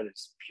wrote. "That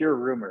is pure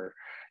rumor."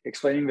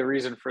 Explaining the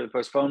reason for the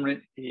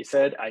postponement, he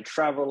said, "I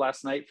traveled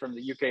last night from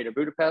the UK to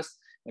Budapest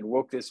and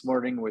woke this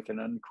morning with an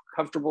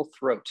uncomfortable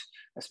throat.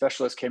 A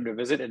specialist came to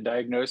visit and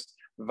diagnosed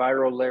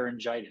viral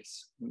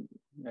laryngitis."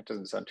 That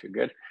doesn't sound too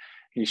good.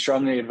 He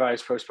strongly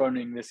advised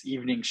postponing this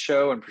evening's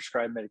show and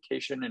prescribed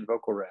medication and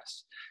vocal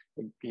rest.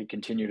 He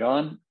continued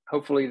on,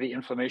 "Hopefully the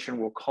inflammation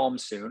will calm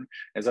soon,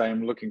 as I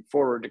am looking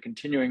forward to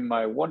continuing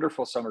my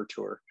wonderful summer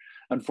tour.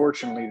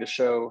 Unfortunately, the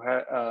show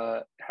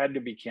had to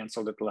be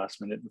canceled at the last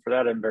minute, and for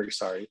that, I'm very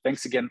sorry.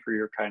 Thanks again for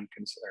your kind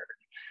concern."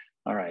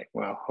 All right,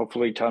 well,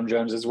 hopefully Tom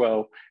Jones as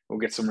well will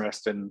get some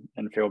rest and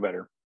feel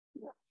better.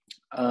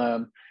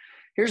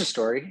 Here's a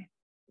story.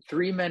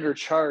 3 men are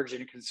charged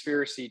in a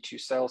conspiracy to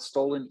sell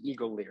stolen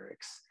Eagle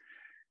lyrics.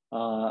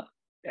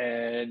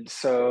 And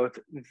so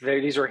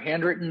these were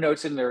handwritten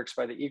notes and lyrics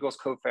by the Eagles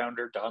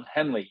co-founder, Don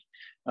Henley.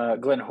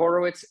 Glenn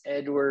Horowitz,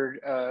 Edward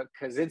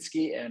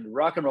Kaczynski, and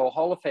Rock and Roll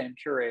Hall of Fame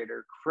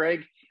curator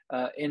Craig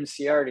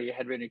Ciardi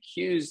had been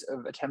accused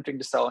of attempting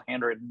to sell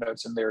handwritten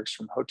notes and lyrics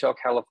from Hotel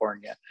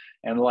California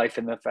and Life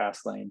in the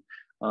Fast Lane,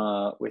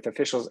 with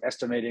officials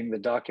estimating the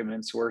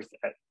documents worth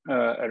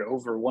at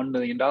over $1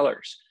 million.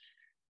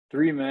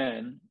 Three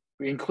men,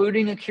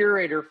 including a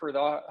curator for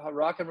the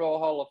Rock and Roll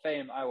Hall of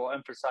Fame, I will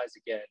emphasize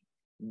again.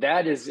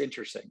 That is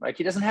interesting. Like,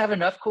 he doesn't have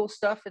enough cool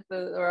stuff at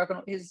the Rock and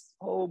Roll. His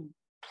whole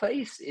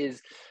place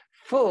is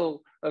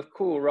full of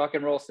cool rock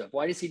and roll stuff.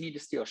 Why does he need to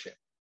steal shit?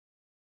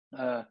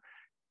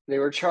 They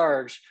were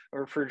charged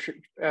for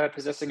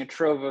possessing a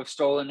trove of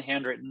stolen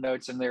handwritten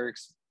notes and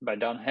lyrics by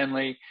Don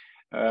Henley.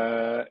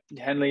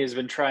 Henley has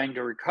been trying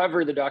to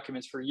recover the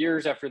documents for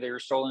years after they were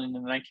stolen in the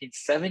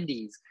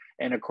 1970s,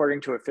 and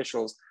according to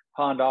officials,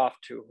 pawned off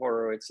to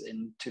Horowitz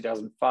in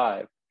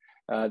 2005.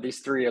 These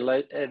three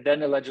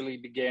then allegedly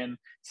began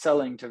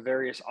selling to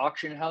various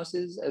auction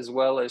houses, as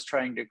well as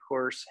trying to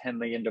coerce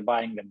Henley into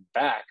buying them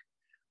back.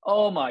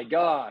 Oh my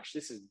gosh,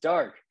 this is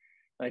dark.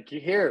 Like,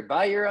 you hear,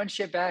 buy your own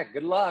shit back.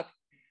 Good luck.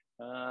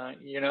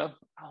 You know,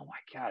 oh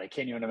my God, I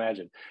can't even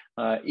imagine.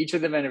 Each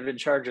of the men have been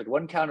charged with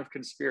one count of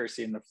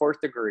conspiracy in the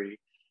fourth degree,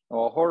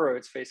 while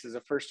Horowitz faces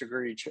a first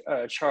degree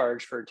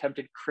charge for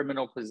attempted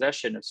criminal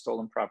possession of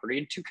stolen property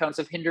and 2 counts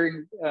of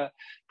hindering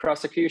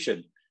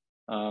prosecution.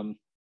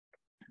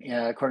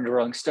 According to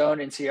Rolling Stone,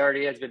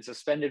 Ciardi has been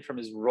suspended from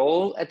his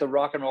role at the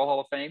Rock and Roll Hall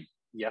of Fame.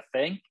 You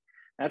think?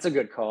 That's a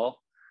good call.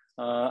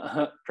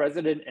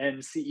 President and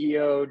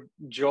CEO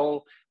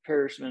Joel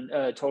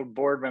Parishman told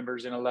board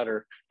members in a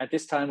letter, "At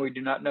this time, we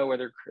do not know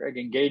whether Craig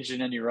engaged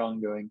in any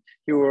wrongdoing.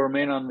 He will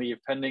remain on leave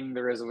pending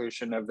the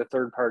resolution of the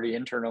third-party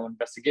internal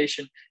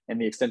investigation and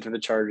the extent of the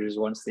charges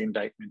once the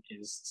indictment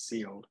is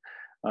sealed."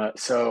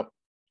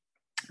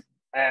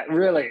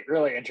 Really,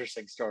 really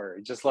interesting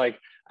story. Just like,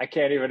 I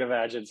can't even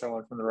imagine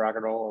someone from the Rock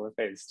and Roll Hall of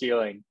Fame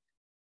stealing,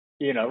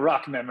 you know,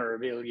 rock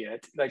memorabilia.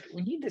 Like,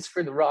 we need this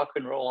for the Rock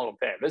and Roll Hall of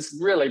Fame. This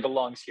really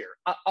belongs here.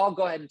 I'll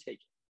go ahead and take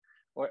it.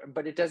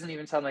 But it doesn't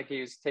even sound like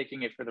he was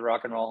taking it for the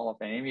Rock and Roll Hall of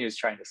Fame. He was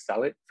trying to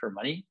sell it for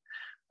money.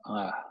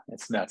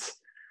 It's nuts.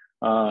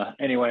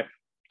 Anyway,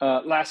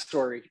 last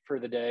story for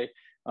the day,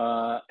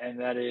 and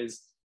that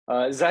is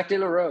Zach De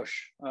La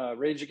Roche,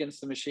 Rage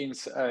Against the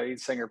Machine's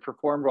singer,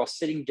 performed while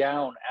sitting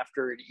down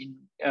after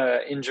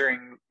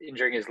injuring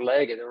his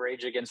leg at the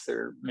Rage Against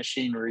the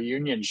Machine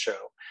reunion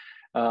show.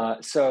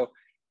 So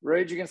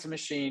Rage Against the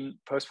Machine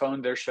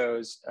postponed their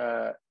shows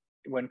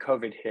when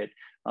COVID hit.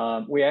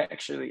 I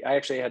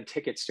actually had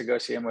tickets to go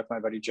see him with my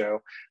buddy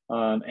Joe,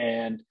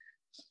 and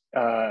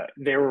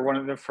they were one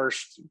of the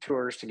first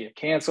tours to get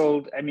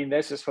canceled. I mean,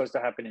 this is supposed to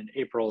happen in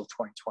April of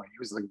 2020. It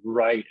was like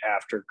right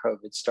after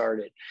COVID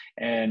started,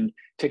 and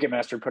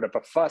Ticketmaster put up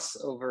a fuss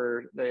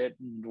over that.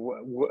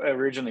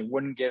 Originally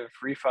wouldn't give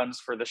refunds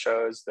for the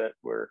shows that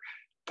were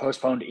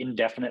postponed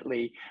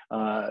indefinitely.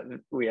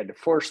 We had to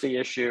force the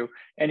issue.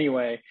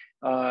 Anyway,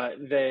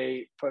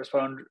 they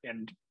postponed,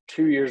 and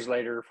 2 years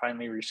later,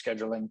 finally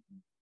rescheduling,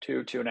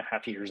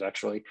 2.5 years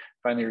actually,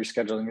 finally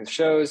rescheduling the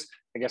shows.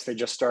 I guess they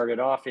just started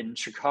off in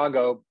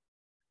Chicago,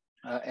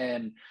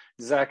 and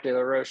Zach De La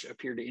Roche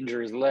appeared to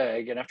injure his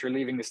leg, and after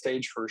leaving the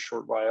stage for a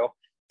short while,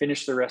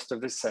 finished the rest of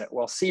the set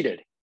while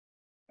seated.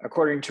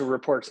 According to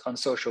reports on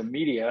social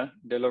media,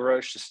 De La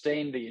Roche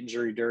sustained the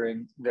injury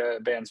during the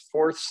band's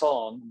fourth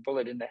song,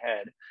 Bullet in the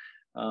Head.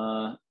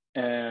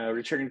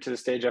 Returning to the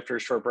stage after a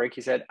short break,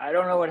 he said, "I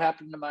don't know what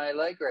happened to my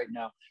leg right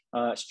now,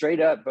 straight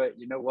up, but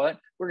you know what?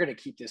 We're going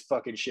to keep this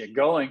fucking shit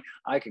going.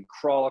 I can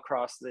crawl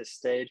across this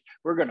stage.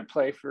 We're going to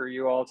play for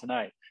you all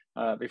tonight,"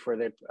 before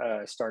they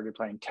started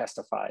playing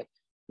Testify.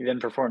 He then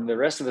performed the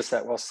rest of the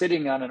set while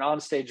sitting on an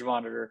onstage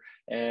monitor,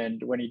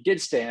 and when he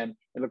did stand,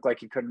 it looked like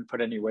he couldn't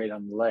put any weight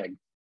on the leg.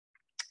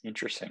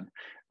 Interesting.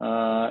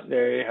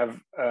 They had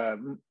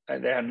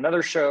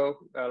another show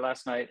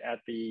last night at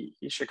the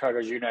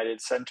Chicago's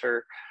United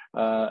Center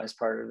as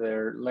part of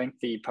their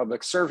lengthy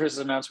public service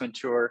announcement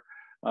tour.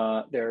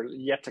 They're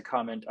yet to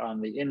comment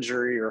on the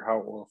injury or how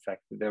it will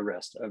affect the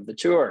rest of the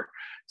tour.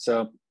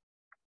 So,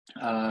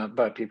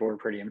 but people were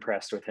pretty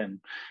impressed with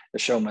him. The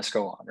show must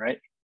go on,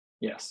 right?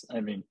 Yes.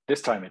 I mean,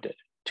 this time it did.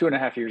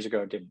 2.5 years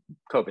ago, it did,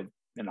 COVID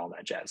and all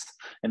that jazz,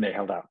 and they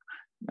held out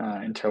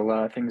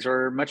until things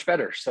were much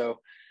better. So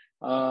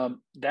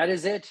that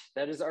is it.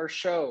 That is our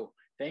show.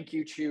 Thank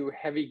you to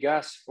Heavy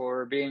Gus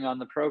for being on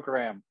the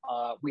program.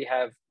 We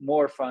have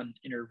more fun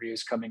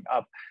interviews coming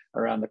up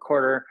around the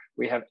quarter.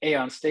 We have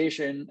Aeon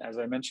Station. As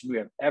I mentioned, we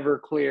have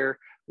Everclear.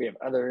 We have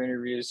other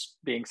interviews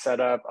being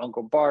set up.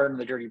 Uncle Bard and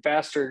the Dirty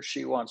Bastard.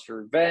 She Wants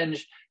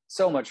Revenge.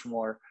 So much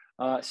more.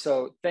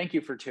 So thank you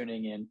for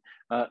tuning in.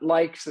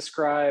 Like,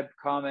 subscribe,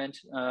 comment,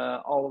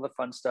 all of the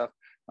fun stuff.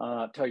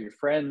 Tell your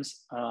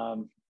friends.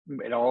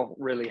 It all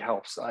really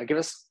helps. Give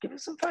us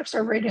some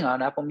 5-star rating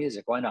on Apple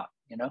Music. Why not?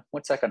 You know,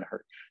 what's that going to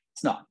hurt?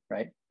 It's not,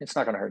 right? It's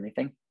not going to hurt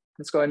anything.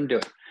 Let's go ahead and do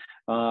it.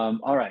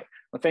 All right.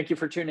 Well, thank you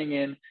for tuning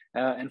in.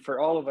 And for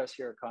all of us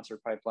here at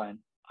Concert Pipeline,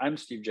 I'm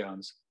Steve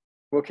Jones.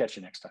 We'll catch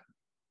you next time.